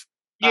stuff.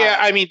 Yeah,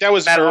 I mean that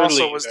was that early.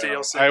 also was though.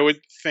 DLC. I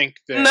would think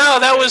that. No,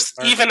 that was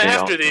even They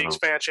after the also-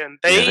 expansion.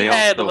 They They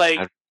had also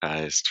like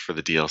advertised for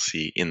the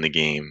DLC in the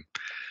game.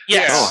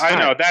 yes. Yeah, I Oh,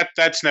 know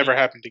that's never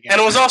happened again.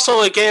 And it was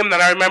also a game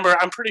that I remember,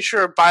 I'm pretty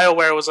sure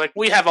BioWare was like,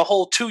 we have a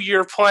whole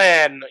 2-year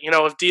plan,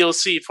 of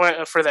DLC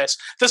for this.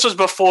 This was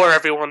before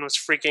everyone was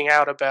freaking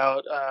out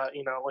about,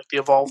 like the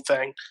Evolve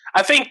thing.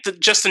 I think that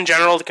just in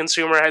general, the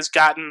consumer has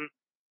gotten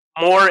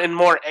more and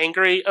more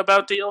angry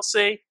about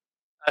DLC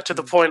to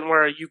the point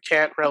where you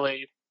can't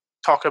really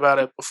talk about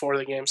it before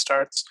the game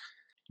starts.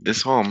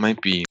 This all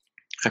might be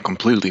a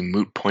completely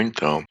moot point,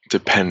 though,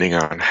 depending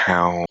on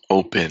how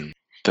open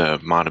the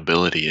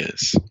modability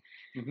is.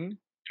 Mm-hmm. You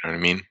know what I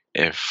mean?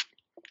 If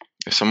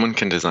someone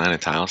can design a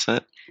tile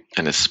set,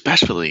 and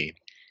especially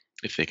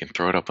if they can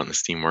throw it up on the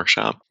Steam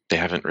Workshop, they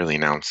haven't really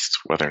announced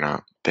whether or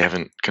not, they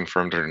haven't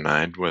confirmed or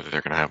denied whether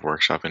they're going to have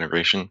Workshop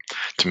integration.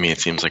 To me, it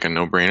seems like a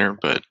no-brainer,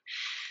 but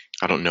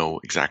I don't know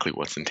exactly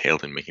what's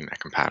entailed in making that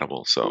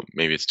compatible, so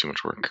maybe it's too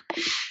much work.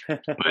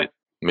 But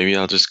maybe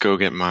I'll just go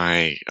get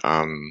my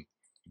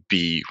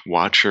be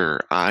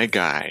watcher eye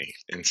guy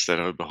instead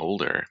of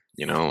beholder.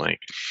 Like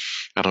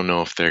I don't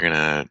know if they're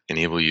gonna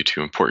enable you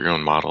to import your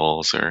own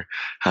models or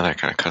how that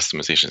kind of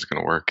customization is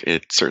gonna work.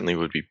 It certainly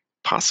would be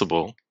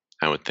possible,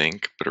 I would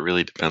think, but it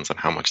really depends on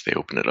how much they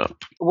open it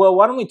up. Well,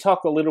 why don't we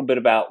talk a little bit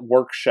about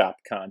workshop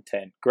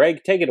content?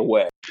 Greg, take it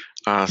away.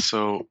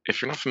 So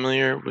if you're not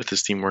familiar with the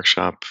Steam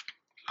Workshop,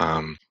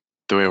 the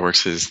way it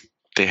works is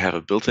they have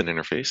a built-in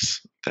interface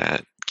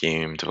that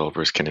game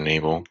developers can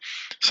enable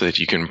so that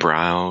you can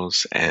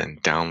browse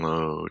and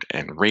download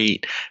and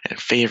rate and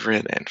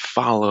favorite and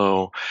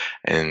follow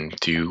and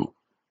do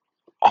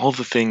all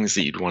the things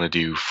that you'd want to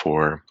do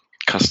for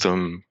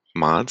custom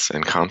mods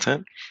and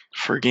content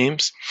for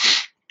games,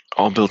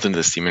 all built into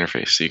the Steam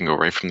interface. So you can go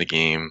right from the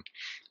game.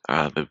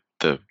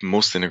 The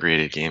most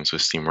integrated games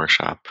with Steam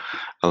Workshop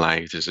allow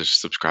you to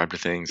just subscribe to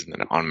things and then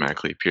it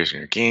automatically appears in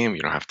your game.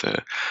 You don't have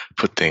to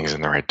put things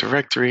in the right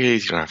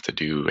directories. You don't have to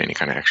do any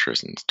kind of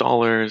extras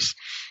installers.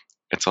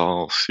 It's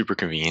all super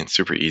convenient,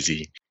 super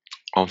easy.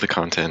 All the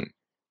content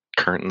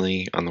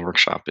currently on the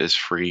workshop is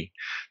free.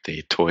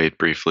 They toyed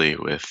briefly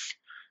with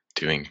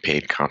doing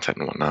paid content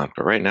and whatnot,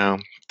 but right now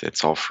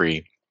it's all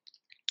free.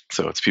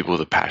 So it's people with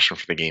a passion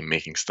for the game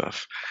making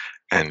stuff.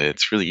 And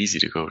it's really easy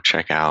to go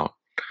check out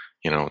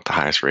what the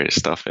highest rated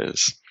stuff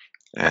is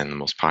and the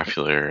most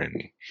popular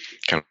and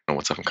kind of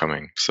what's up and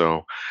coming.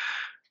 So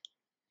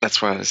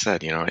that's why I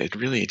said, it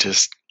really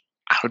just,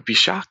 I would be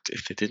shocked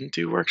if they didn't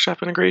do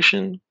workshop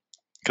integration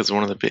because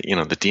one of the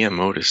DM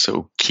mode is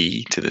so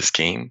key to this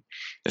game.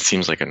 It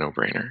seems like a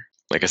no-brainer.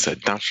 Like I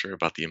said, not sure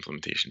about the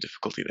implementation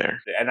difficulty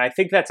there. And I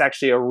think that's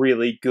actually a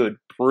really good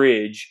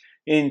bridge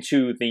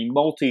into the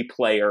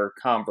multiplayer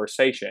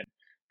conversation.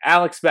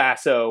 Alex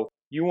Basso,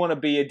 you want to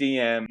be a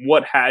DM.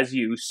 What has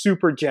you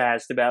super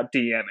jazzed about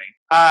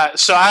DMing?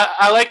 So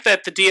I like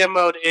that the DM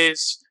mode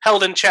is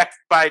held in check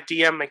by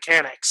DM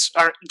mechanics,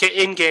 or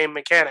in-game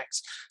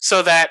mechanics,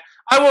 so that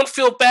I won't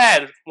feel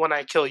bad when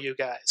I kill you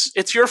guys.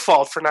 It's your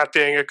fault for not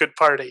being a good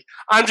party.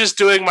 I'm just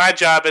doing my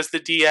job as the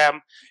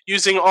DM,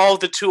 using all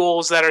the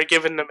tools that are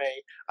given to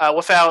me,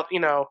 without,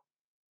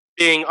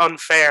 being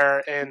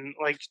unfair and,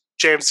 like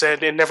James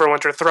said in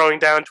Neverwinter, throwing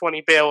down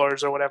 20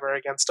 Balers or whatever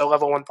against a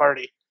level 1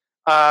 party.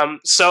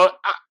 So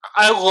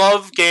I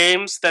love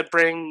games that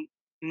bring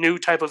new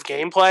type of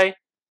gameplay,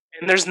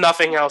 and there's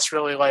nothing else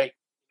really like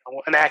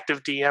an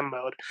active DM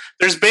mode.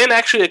 There's been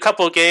actually a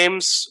couple of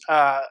games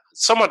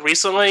somewhat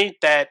recently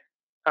that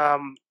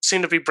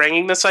seem to be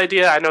bringing this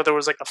idea. I know there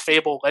was like a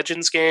Fable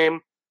Legends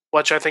game,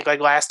 which I think like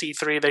last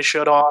E3 they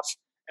showed off,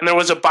 and there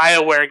was a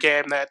BioWare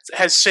game that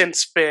has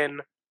since been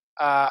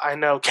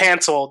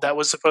canceled that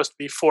was supposed to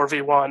be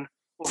 4v1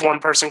 with one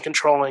person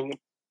controlling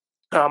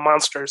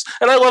monsters,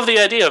 and I love the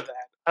idea of that.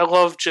 I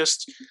love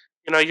just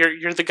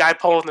you're the guy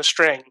pulling the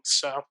strings.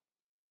 So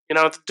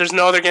there's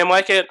no other game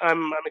like it.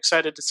 I'm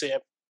excited to see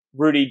it.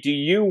 Rudy, do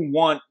you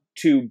want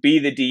to be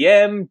the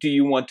DM? Do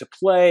you want to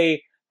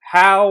play?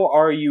 How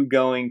are you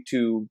going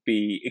to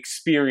be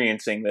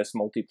experiencing this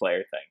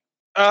multiplayer thing?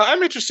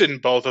 I'm interested in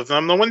both of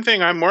them. The one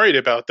thing I'm worried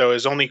about, though,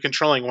 is only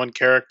controlling one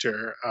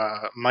character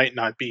might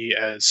not be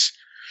as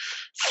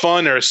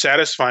fun or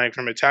satisfying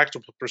from a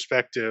tactical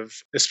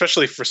perspective,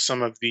 especially for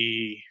some of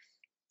the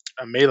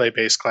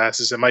melee-based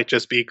classes. It might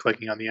just be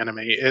clicking on the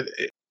enemy.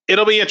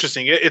 It'll be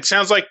interesting. It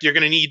sounds like you're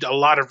going to need a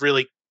lot of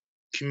really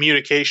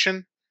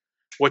communication,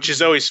 which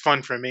is always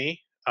fun for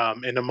me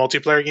in a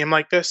multiplayer game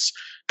like this.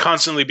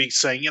 Constantly be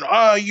saying,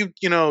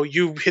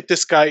 you hit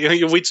this guy.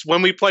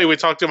 When we play, we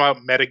talked about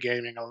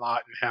metagaming a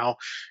lot and how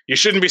you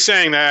shouldn't be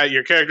saying that.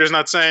 Your character's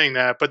not saying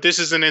that. But this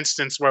is an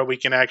instance where we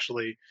can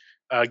actually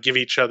give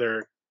each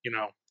other,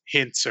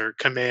 hints or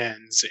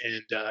commands,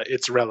 and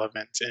it's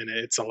relevant and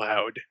it's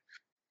allowed.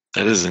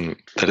 That is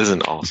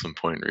an awesome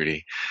point,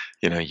 Rudy.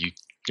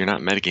 You're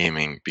not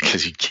metagaming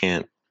because you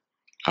can't.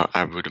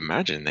 I would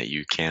imagine that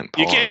you can't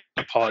pause. You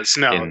can't pause.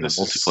 No, in the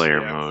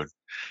multiplayer mode.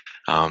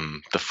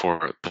 The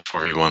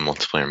 4v1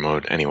 multiplayer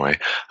mode. Anyway,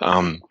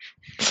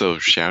 so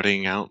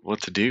shouting out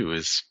what to do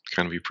is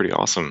going to be pretty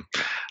awesome.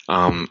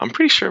 I'm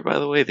pretty sure, by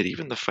the way, that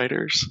even the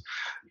fighters,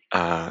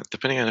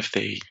 depending on if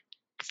they.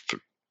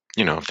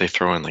 If they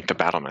throw in like the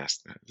battle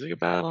master, is it a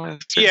battle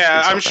master?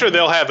 Yeah, I'm sure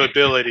they'll have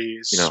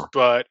abilities,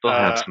 but they'll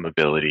have some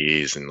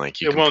abilities, and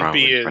like you can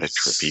probably credit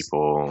for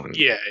people. And,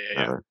 yeah.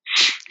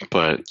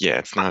 But yeah,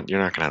 it's not. You're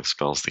not gonna have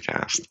spells to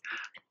cast.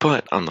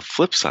 But on the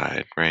flip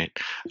side, right?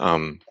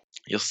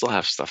 You'll still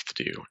have stuff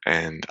to do,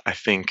 and I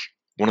think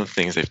one of the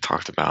things they've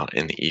talked about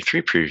in the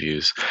E3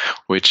 previews,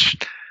 which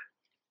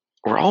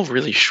were all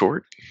really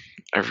short.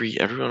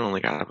 Everyone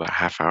only got about a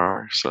half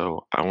hour,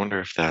 so I wonder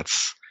if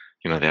that's.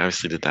 They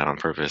obviously did that on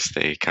purpose.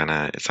 It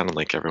sounded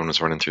like everyone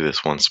was running through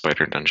this one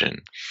spider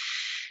dungeon,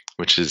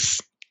 which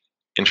is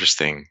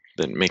interesting.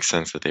 That makes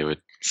sense that they would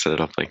set it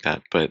up like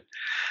that. But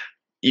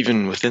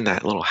even within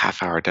that little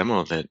half-hour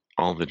demo that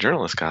all the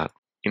journalists got,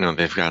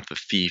 they've got the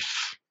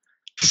thief,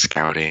 the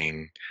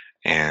scouting,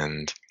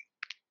 and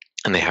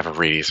and they have a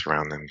radius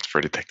around them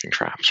for detecting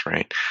traps,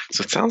 right?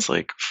 So it sounds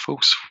like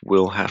folks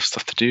will have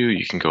stuff to do.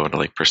 You can go into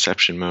like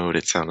perception mode.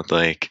 It sounded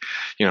like,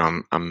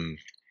 I'm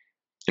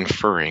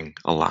inferring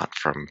a lot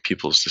from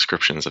people's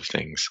descriptions of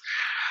things,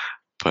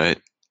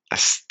 but I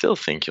still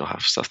think you'll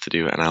have stuff to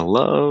do, and I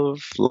love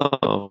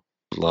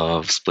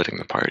splitting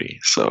the party.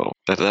 So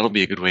that'll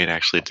be a good way to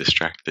actually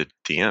distract the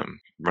DM,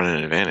 run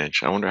an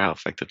advantage. I wonder how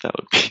effective that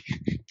would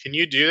be. Can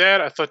you do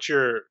that? I thought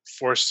you're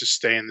forced to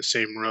stay in the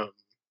same room.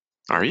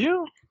 Are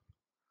you?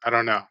 I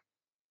don't know.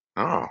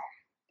 Oh.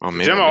 Well, The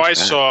maybe demo I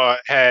missed that. saw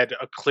had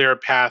a clear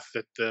path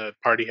that the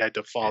party had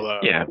to follow.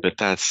 Yeah, but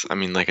that's, I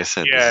mean, like I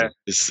said, Yeah.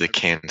 this is a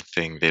canned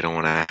thing. They don't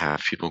want to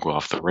have people go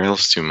off the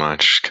rails too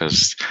much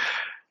because,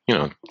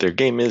 their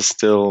game is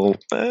still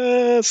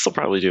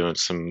probably doing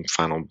some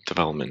final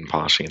development and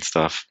polishing and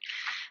stuff.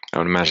 I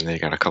would imagine they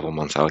got a couple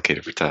months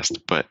allocated for test,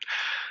 but,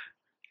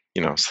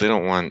 so they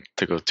don't want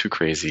to go too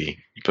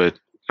crazy. But,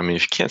 I mean,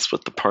 if you can't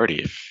split the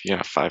party, if you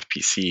have 5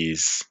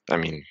 PCs, I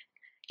mean,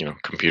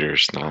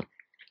 computers, not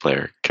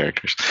player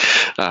characters.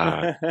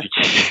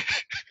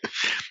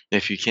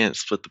 If you can't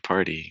split the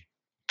party,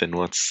 then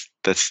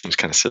that seems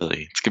kind of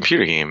silly. It's a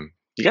computer game.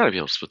 You got to be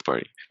able to split the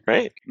party,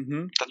 right?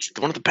 Mm-hmm. That's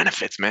one of the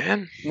benefits,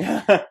 man.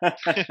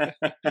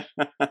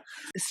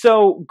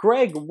 So,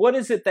 Greg, what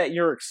is it that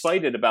you're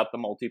excited about the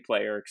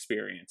multiplayer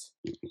experience?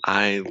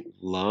 I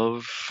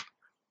love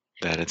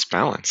that it's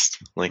balanced,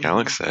 like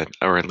Alex said,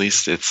 or at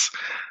least it's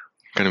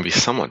going to be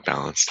somewhat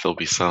balanced. There'll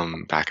be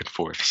some back and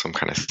forth, some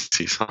kind of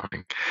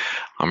seesawing.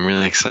 I'm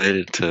really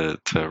excited to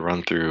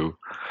run through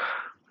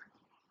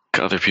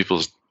other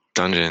people's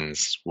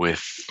dungeons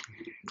with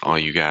all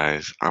you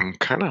guys. I'm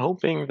kind of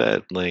hoping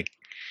that like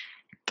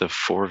the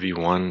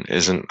 4v1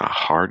 isn't a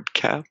hard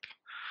cap.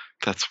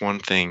 That's one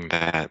thing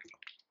that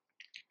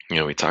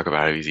we talk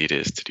about how easy it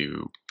is to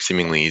do,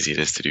 seemingly easy it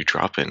is to do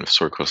drop-in with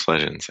Sword Coast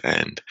Legends,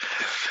 and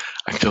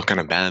I feel kind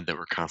of bad that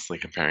we're constantly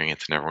comparing it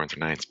to Neverwinter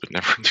Nights, but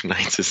Neverwinter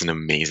Nights is an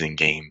amazing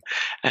game,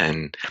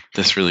 and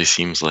this really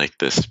seems like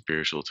the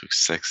spiritual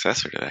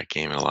successor to that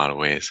game in a lot of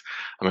ways.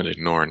 I'm going to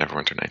ignore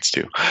Neverwinter Nights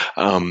too.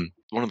 One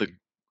of the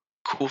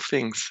cool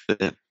things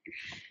that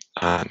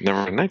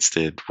Neverwinter Nights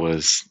did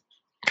was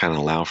kind of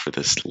allow for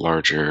this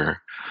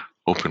larger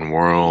open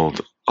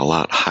world, a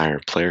lot higher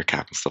player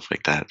cap and stuff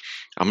like that.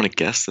 I'm going to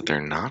guess that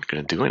they're not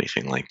going to do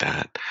anything like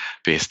that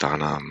based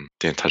on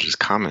Dan Touch's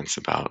comments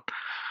about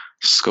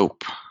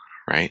scope,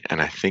 right? And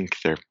I think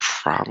they're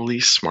probably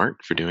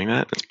smart for doing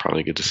that. It's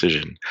probably a good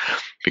decision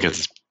because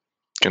it's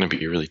going to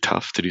be really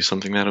tough to do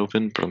something that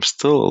open, but I'm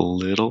still a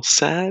little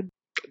sad.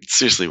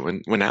 Seriously,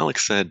 when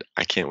Alex said,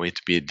 I can't wait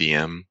to be a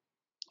DM,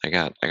 I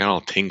got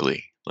all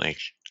tingly. Like,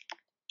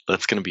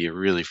 that's going to be a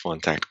really fun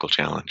tactical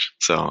challenge.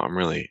 So I'm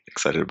really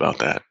excited about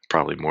that,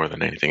 probably more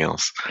than anything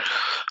else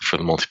for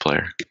the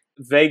multiplayer.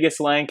 Vegas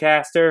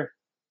Lancaster,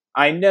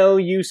 I know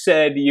you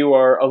said you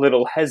are a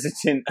little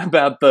hesitant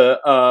about the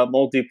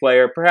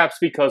multiplayer, perhaps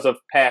because of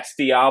past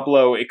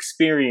Diablo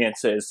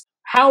experiences.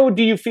 How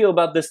do you feel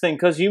about this thing?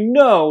 Because you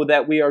know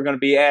that we are going to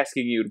be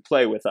asking you to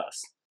play with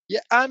us.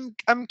 Yeah,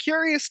 I'm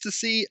curious to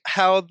see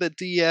how the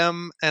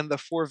DM and the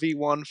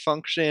 4v1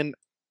 function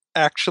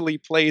actually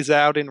plays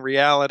out in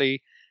reality.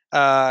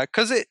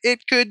 Because it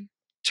could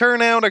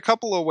turn out a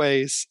couple of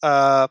ways.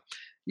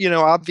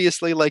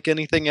 Obviously, like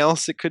anything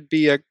else, it could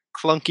be a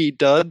clunky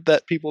dud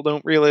that people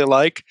don't really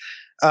like.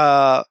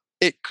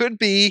 It could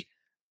be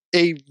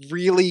a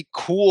really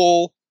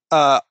cool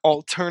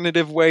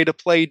alternative way to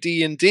play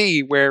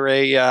D&D, where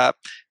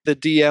the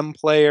DM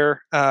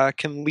player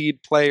can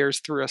lead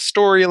players through a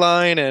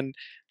storyline, and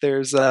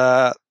there's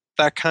that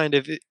kind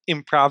of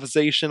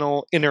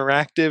improvisational,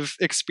 interactive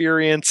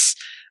experience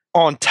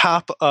on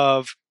top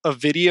of a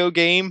video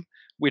game,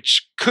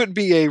 which could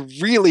be a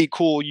really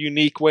cool,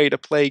 unique way to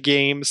play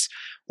games.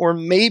 Or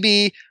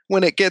maybe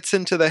when it gets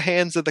into the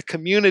hands of the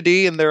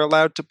community and they're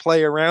allowed to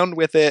play around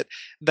with it,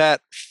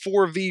 that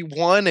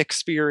 4v1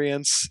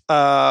 experience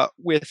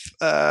with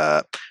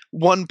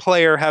one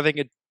player having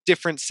a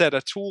different set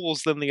of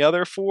tools than the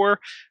other 4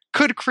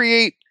 could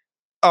create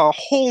a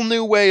whole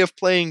new way of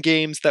playing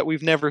games that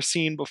we've never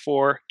seen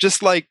before.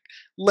 Just like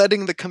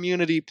letting the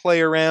community play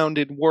around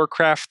in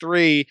Warcraft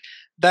 3,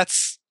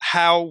 that's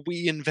how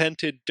we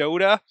invented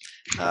Dota.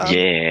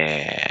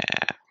 Yeah.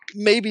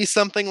 Maybe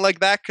something like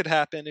that could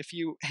happen if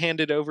you hand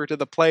it over to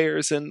the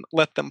players and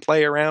let them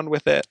play around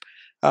with it.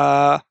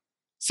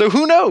 So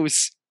who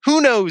knows?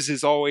 Who knows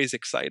is always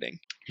exciting.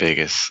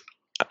 Vegas,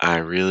 I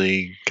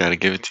really got to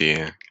give it to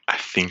you. I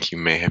think you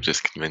may have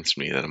just convinced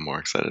me that I'm more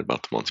excited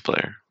about the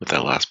multiplayer with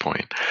that last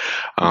point.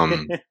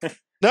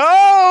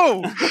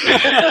 No!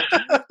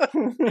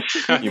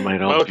 You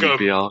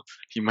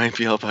might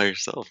be all by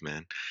yourself,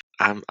 man.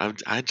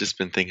 I've just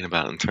been thinking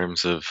about in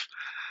terms of,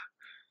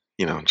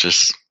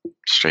 just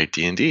straight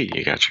D&D.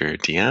 You got your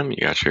DM,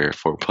 you got your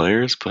 4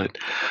 players, but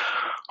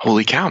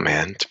holy cow,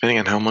 man, depending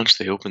on how much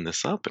they open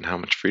this up and how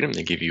much freedom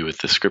they give you with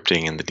the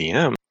scripting and the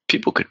DM,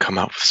 people could come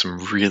out with some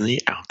really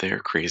out there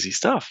crazy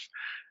stuff.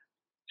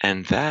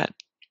 And that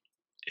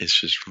is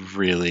just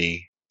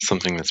really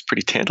something that's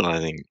pretty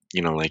tantalizing.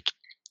 Like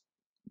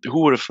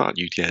who would have thought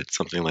you'd get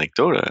something like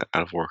Dota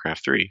out of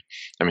Warcraft 3?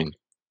 I mean,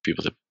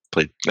 people that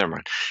played, never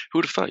mind. Who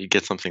would have thought you'd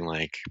get something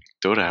like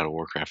Dota out of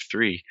Warcraft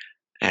 3?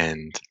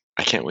 And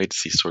I can't wait to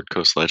see Sword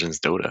Coast Legends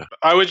Dota.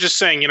 I was just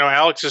saying,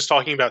 Alex is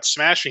talking about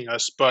smashing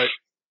us, but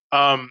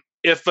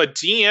if a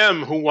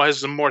DM who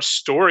has a more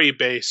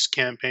story-based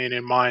campaign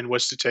in mind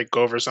was to take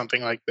over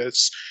something like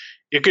this,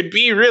 it could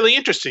be really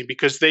interesting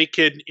because they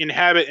could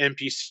inhabit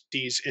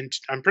NPCs, and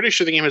I'm pretty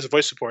sure the game has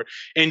voice support,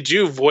 and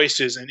do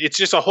voices, and it's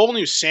just a whole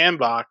new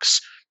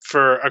sandbox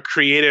for a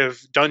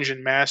creative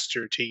dungeon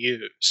master to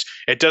use.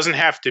 It doesn't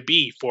have to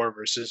be 4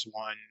 versus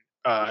 1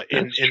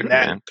 in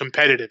that man.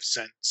 competitive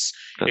sense.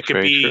 That's it could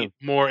very be true.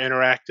 more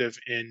interactive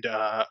and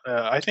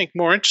I think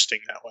more interesting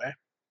that way.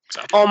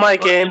 So. All my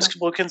games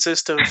will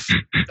consist of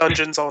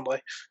dungeons only.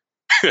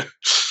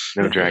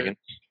 No dragon.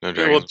 No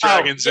Well,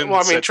 dragons. dragons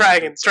in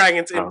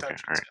dragons in Okay,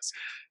 dungeons.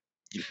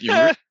 alright.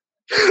 Yes.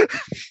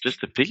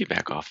 Just to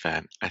piggyback off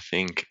that,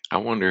 I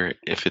wonder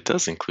if it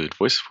does include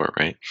voice support,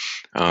 right?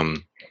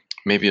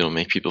 Maybe it'll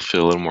make people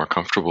feel a little more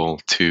comfortable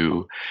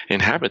to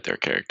inhabit their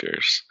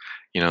characters.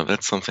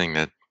 That's something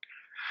that,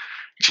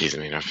 geez,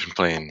 I've been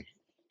playing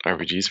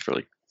RPGs for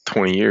like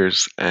 20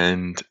 years,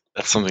 and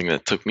that's something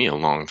that took me a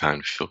long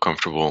time to feel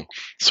comfortable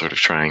sort of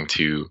trying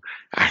to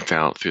act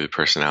out through the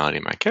personality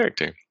of my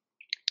character.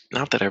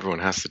 Not that everyone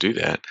has to do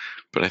that,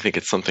 but I think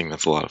it's something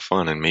that's a lot of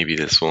fun, and maybe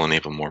this will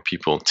enable more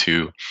people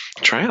to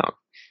try out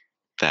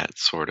that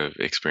sort of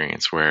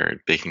experience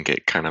where they can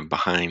get kind of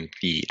behind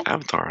the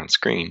avatar on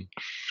screen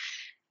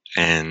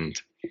and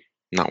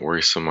not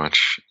worry so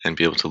much and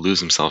be able to lose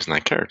themselves in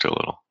that character a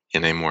little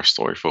in a more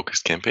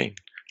story-focused campaign,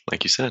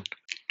 like you said.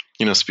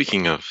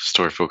 Speaking of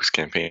story-focused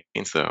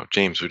campaigns, though,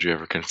 James, would you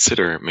ever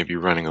consider maybe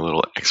running a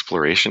little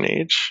exploration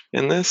age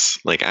in this?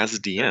 Like, as a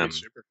DM,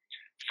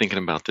 thinking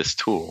about this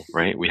tool,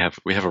 right? We have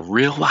a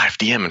real live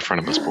DM in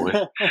front of us, boy.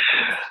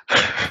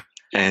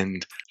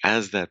 And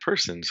as that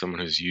person,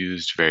 someone who's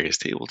used various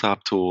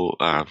tabletop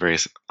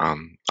various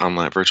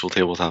online virtual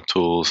tabletop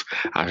tools,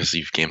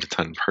 obviously you've gamed a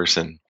ton in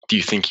person. Do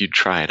you think you'd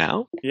try it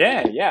out?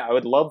 Yeah, I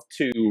would love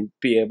to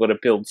be able to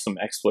build some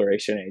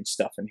exploration age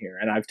stuff in here,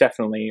 and I've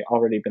definitely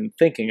already been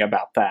thinking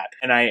about that.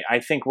 And I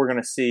think we're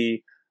going to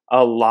see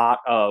a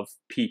lot of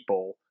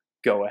people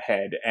go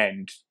ahead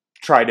and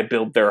try to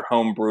build their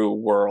homebrew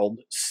world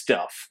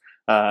stuff.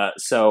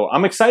 So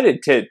I'm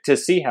excited to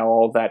see how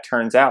all of that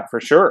turns out for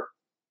sure.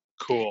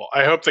 Cool.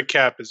 I hope the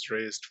cap is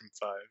raised from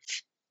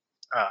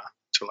 5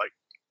 to like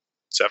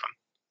 7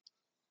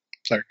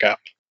 player cap.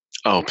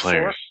 Oh,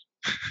 players.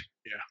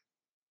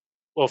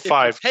 Well, If you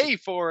 5. pay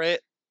for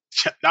it.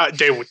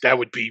 That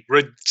would be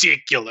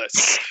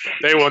ridiculous.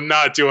 They will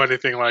not do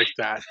anything like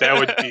that. That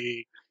would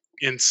be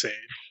insane.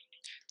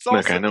 It's also,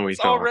 Look, I know we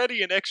it's thought.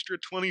 already an extra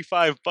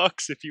 $25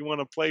 if you want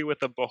to play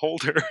with a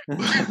beholder.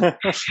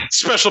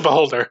 Special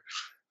beholder.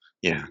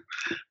 Yeah.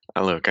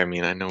 Look, I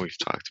know we've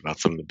talked about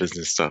some of the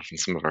business stuff and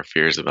some of our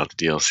fears about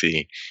the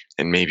DLC,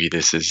 and maybe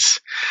this is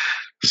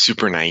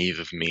super naive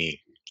of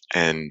me.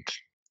 And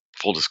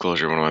full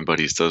disclosure, one of my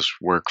buddies does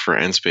work for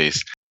Endspace.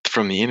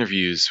 From the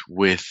interviews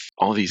with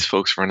all these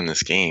folks running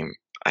this game,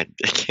 I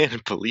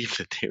can't believe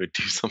that they would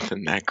do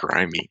something that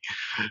grimy.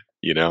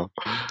 You know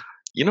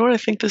what I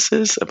think this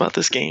is about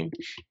this game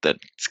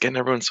that's getting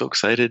everyone so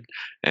excited,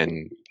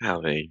 and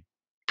how they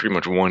pretty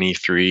much won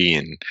E3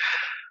 and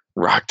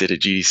rocked it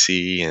at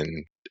GDC,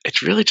 and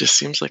it really just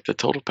seems like the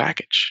total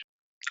package.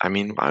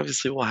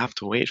 Obviously we'll have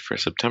to wait for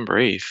September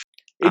 8th.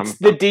 It's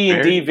the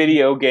D&D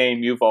video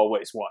game you've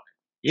always wanted.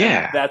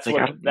 Yeah, That's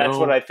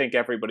what I think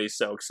everybody's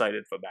so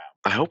excited about.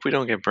 I hope we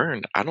don't get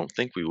burned. I don't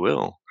think we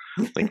will.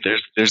 Like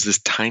there's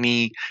this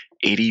tiny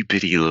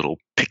 80-bitty little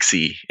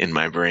pixie in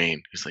my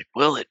brain who's like,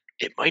 well, it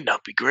might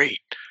not be great.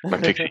 My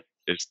pixie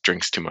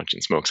drinks too much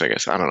and smokes, I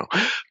guess. I don't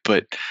know.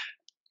 But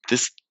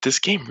this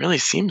game really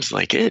seems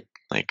like it.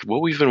 Like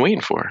what we've been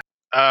waiting for.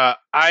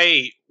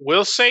 I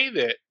will say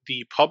that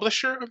the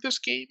publisher of this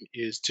game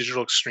is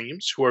Digital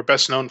Extremes, who are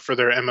best known for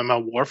their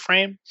MMO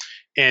Warframe.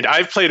 And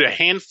I've played a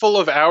handful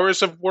of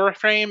hours of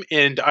Warframe,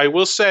 and I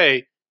will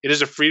say it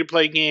is a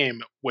free-to-play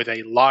game with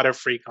a lot of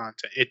free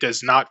content. It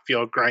does not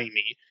feel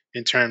grimy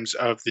in terms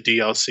of the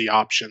DLC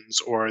options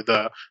or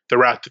the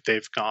route that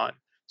they've gone.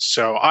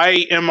 So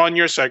I am on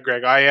your side,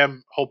 Greg. I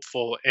am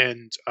hopeful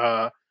and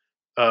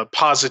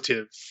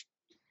positive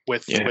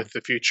with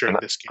the future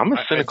of this game. I'm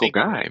a cynical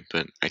guy,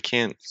 but I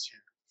can't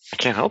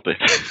help it.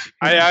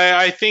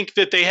 I think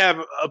that they have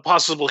a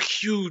possible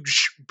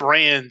huge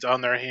brand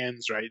on their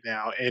hands right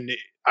now, and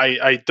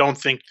I don't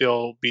think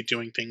they'll be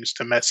doing things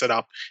to mess it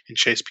up and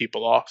chase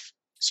people off.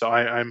 So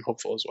I'm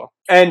hopeful as well.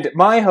 And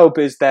my hope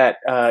is that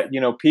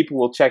people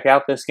will check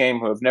out this game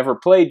who have never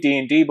played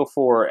D&D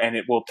before, and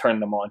it will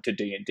turn them on to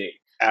D&D.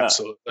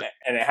 Absolutely.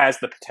 And it has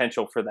the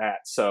potential for that.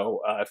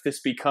 So if this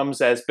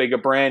becomes as big a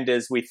brand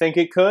as we think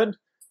it could,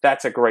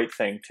 that's a great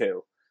thing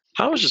too.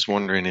 I was just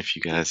wondering if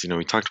you guys,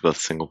 we talked about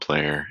single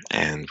player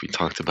and we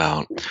talked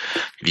about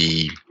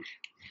the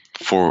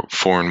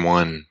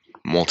 4-in-1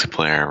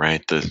 multiplayer,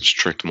 right? The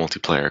strict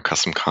multiplayer,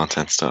 custom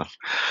content stuff.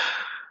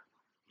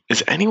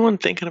 Is anyone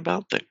thinking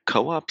about the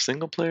co-op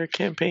single-player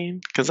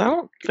campaign? Because I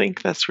don't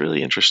think that's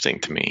really interesting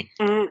to me.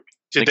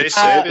 Did they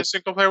say the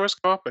single player was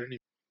co-op?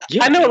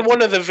 Yeah, I know in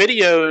one of the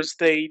videos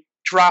they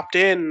dropped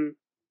in,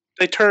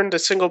 they turned a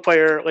single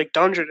player like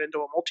dungeon into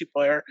a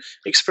multiplayer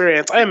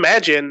experience. I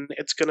imagine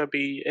it's going to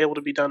be able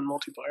to be done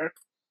multiplayer.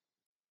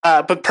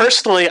 But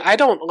personally, I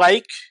don't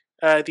like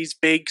these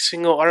big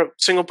single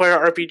player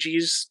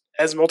RPGs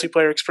as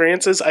multiplayer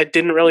experiences. I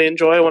didn't really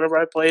enjoy whenever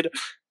I played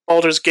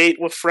Baldur's Gate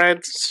with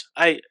friends.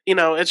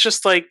 It's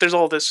just like there's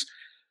all this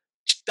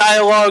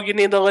dialogue you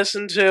need to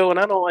listen to, and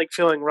I don't like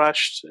feeling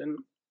rushed. And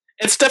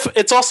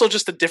it's also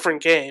just a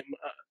different game.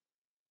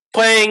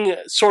 Playing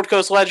Sword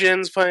Coast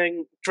Legends,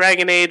 playing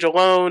Dragon Age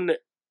alone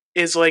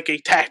is like a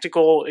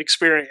tactical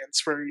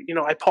experience where,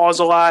 I pause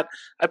a lot,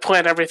 I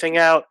plan everything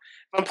out.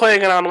 If I'm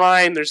playing it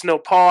online, there's no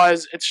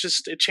pause.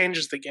 It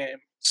changes the game.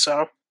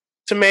 So,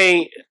 to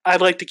me,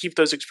 I'd like to keep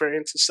those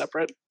experiences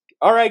separate.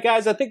 All right,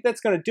 guys, I think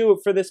that's going to do it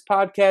for this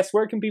podcast.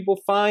 Where can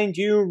people find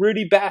you,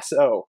 Rudy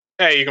Basso?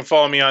 Hey, you can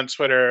follow me on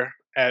Twitter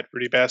at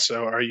Rudy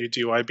Basso,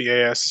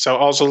 RUDYBAS. So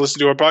also listen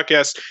to our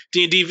podcast,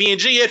 D&D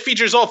VNG. It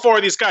features all four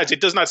of these guys.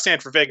 It does not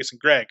stand for Vegas and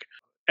Greg.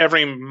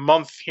 Every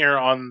month here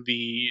on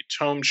the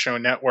Tome Show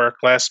Network,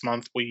 last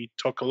month we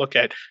took a look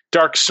at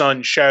Dark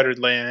Sun, Shattered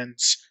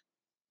Lands.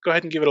 Go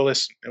ahead and give it a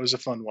listen. It was a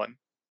fun one.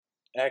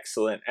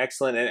 Excellent.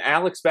 And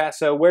Alex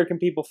Basso, where can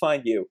people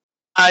find you?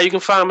 You can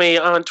find me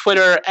on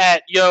Twitter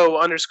at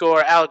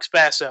 @yo_Alex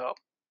Basso.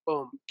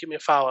 Boom. Give me a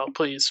follow,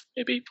 please.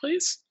 Maybe,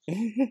 please.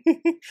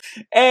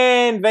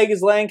 And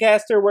Vegas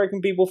Lancaster, where can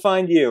people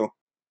find you?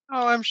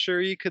 Oh, I'm sure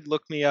you could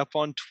look me up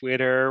on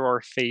Twitter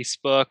or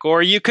Facebook,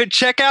 or you could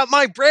check out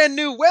my brand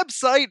new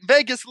website,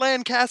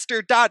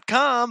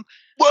 VegasLancaster.com.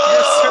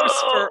 Your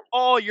source for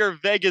all your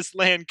Vegas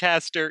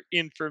Lancaster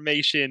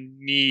information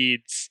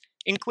needs,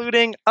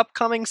 including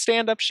upcoming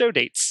stand-up show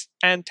dates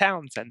and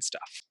towns and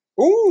stuff.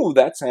 Ooh,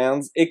 that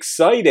sounds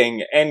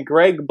exciting. And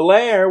Greg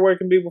Blair, where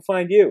can people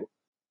find you?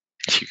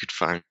 You could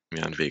find me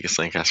on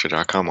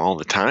VegasLancaster.com all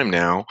the time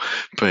now,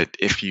 but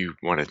if you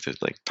wanted to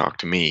talk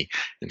to me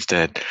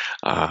instead,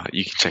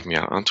 you can check me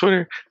out on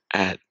Twitter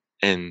at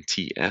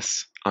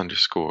NTS_QPOP.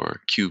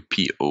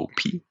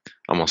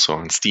 I'm also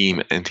on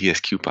Steam,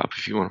 NTSQPOP,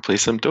 if you want to play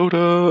some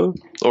Dota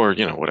or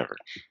whatever.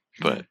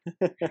 But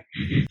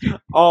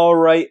all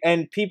right,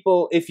 and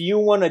people, if you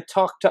want to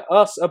talk to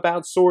us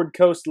about Sword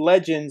Coast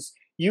Legends,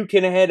 you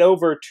can head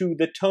over to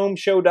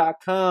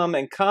thetomeshow.com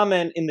and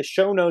comment in the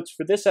show notes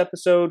for this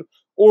episode,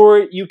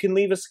 or you can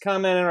leave us a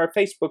comment on our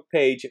Facebook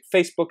page at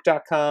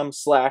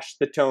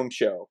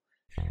facebook.com/thetomeshow.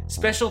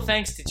 Special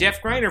thanks to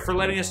Jeff Greiner for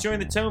letting us join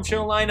the Tome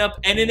Show lineup,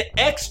 and an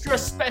extra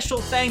special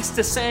thanks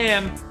to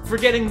Sam for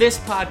getting this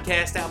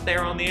podcast out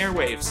there on the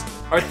airwaves.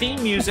 Our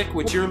theme music,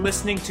 which you're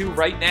listening to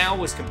right now,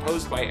 was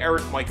composed by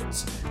Eric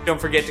Michaels. Don't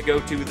forget to go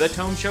to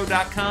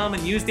thetomeshow.com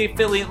and use the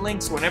affiliate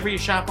links whenever you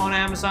shop on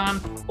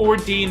Amazon or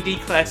D&D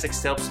Classics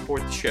to help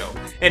support the show.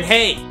 And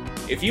hey,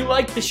 if you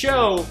like the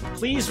show,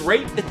 please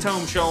rate the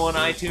Tome Show on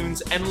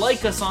iTunes and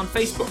like us on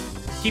Facebook.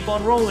 Keep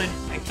on rolling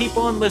and keep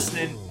on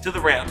listening to the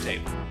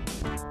Roundtable.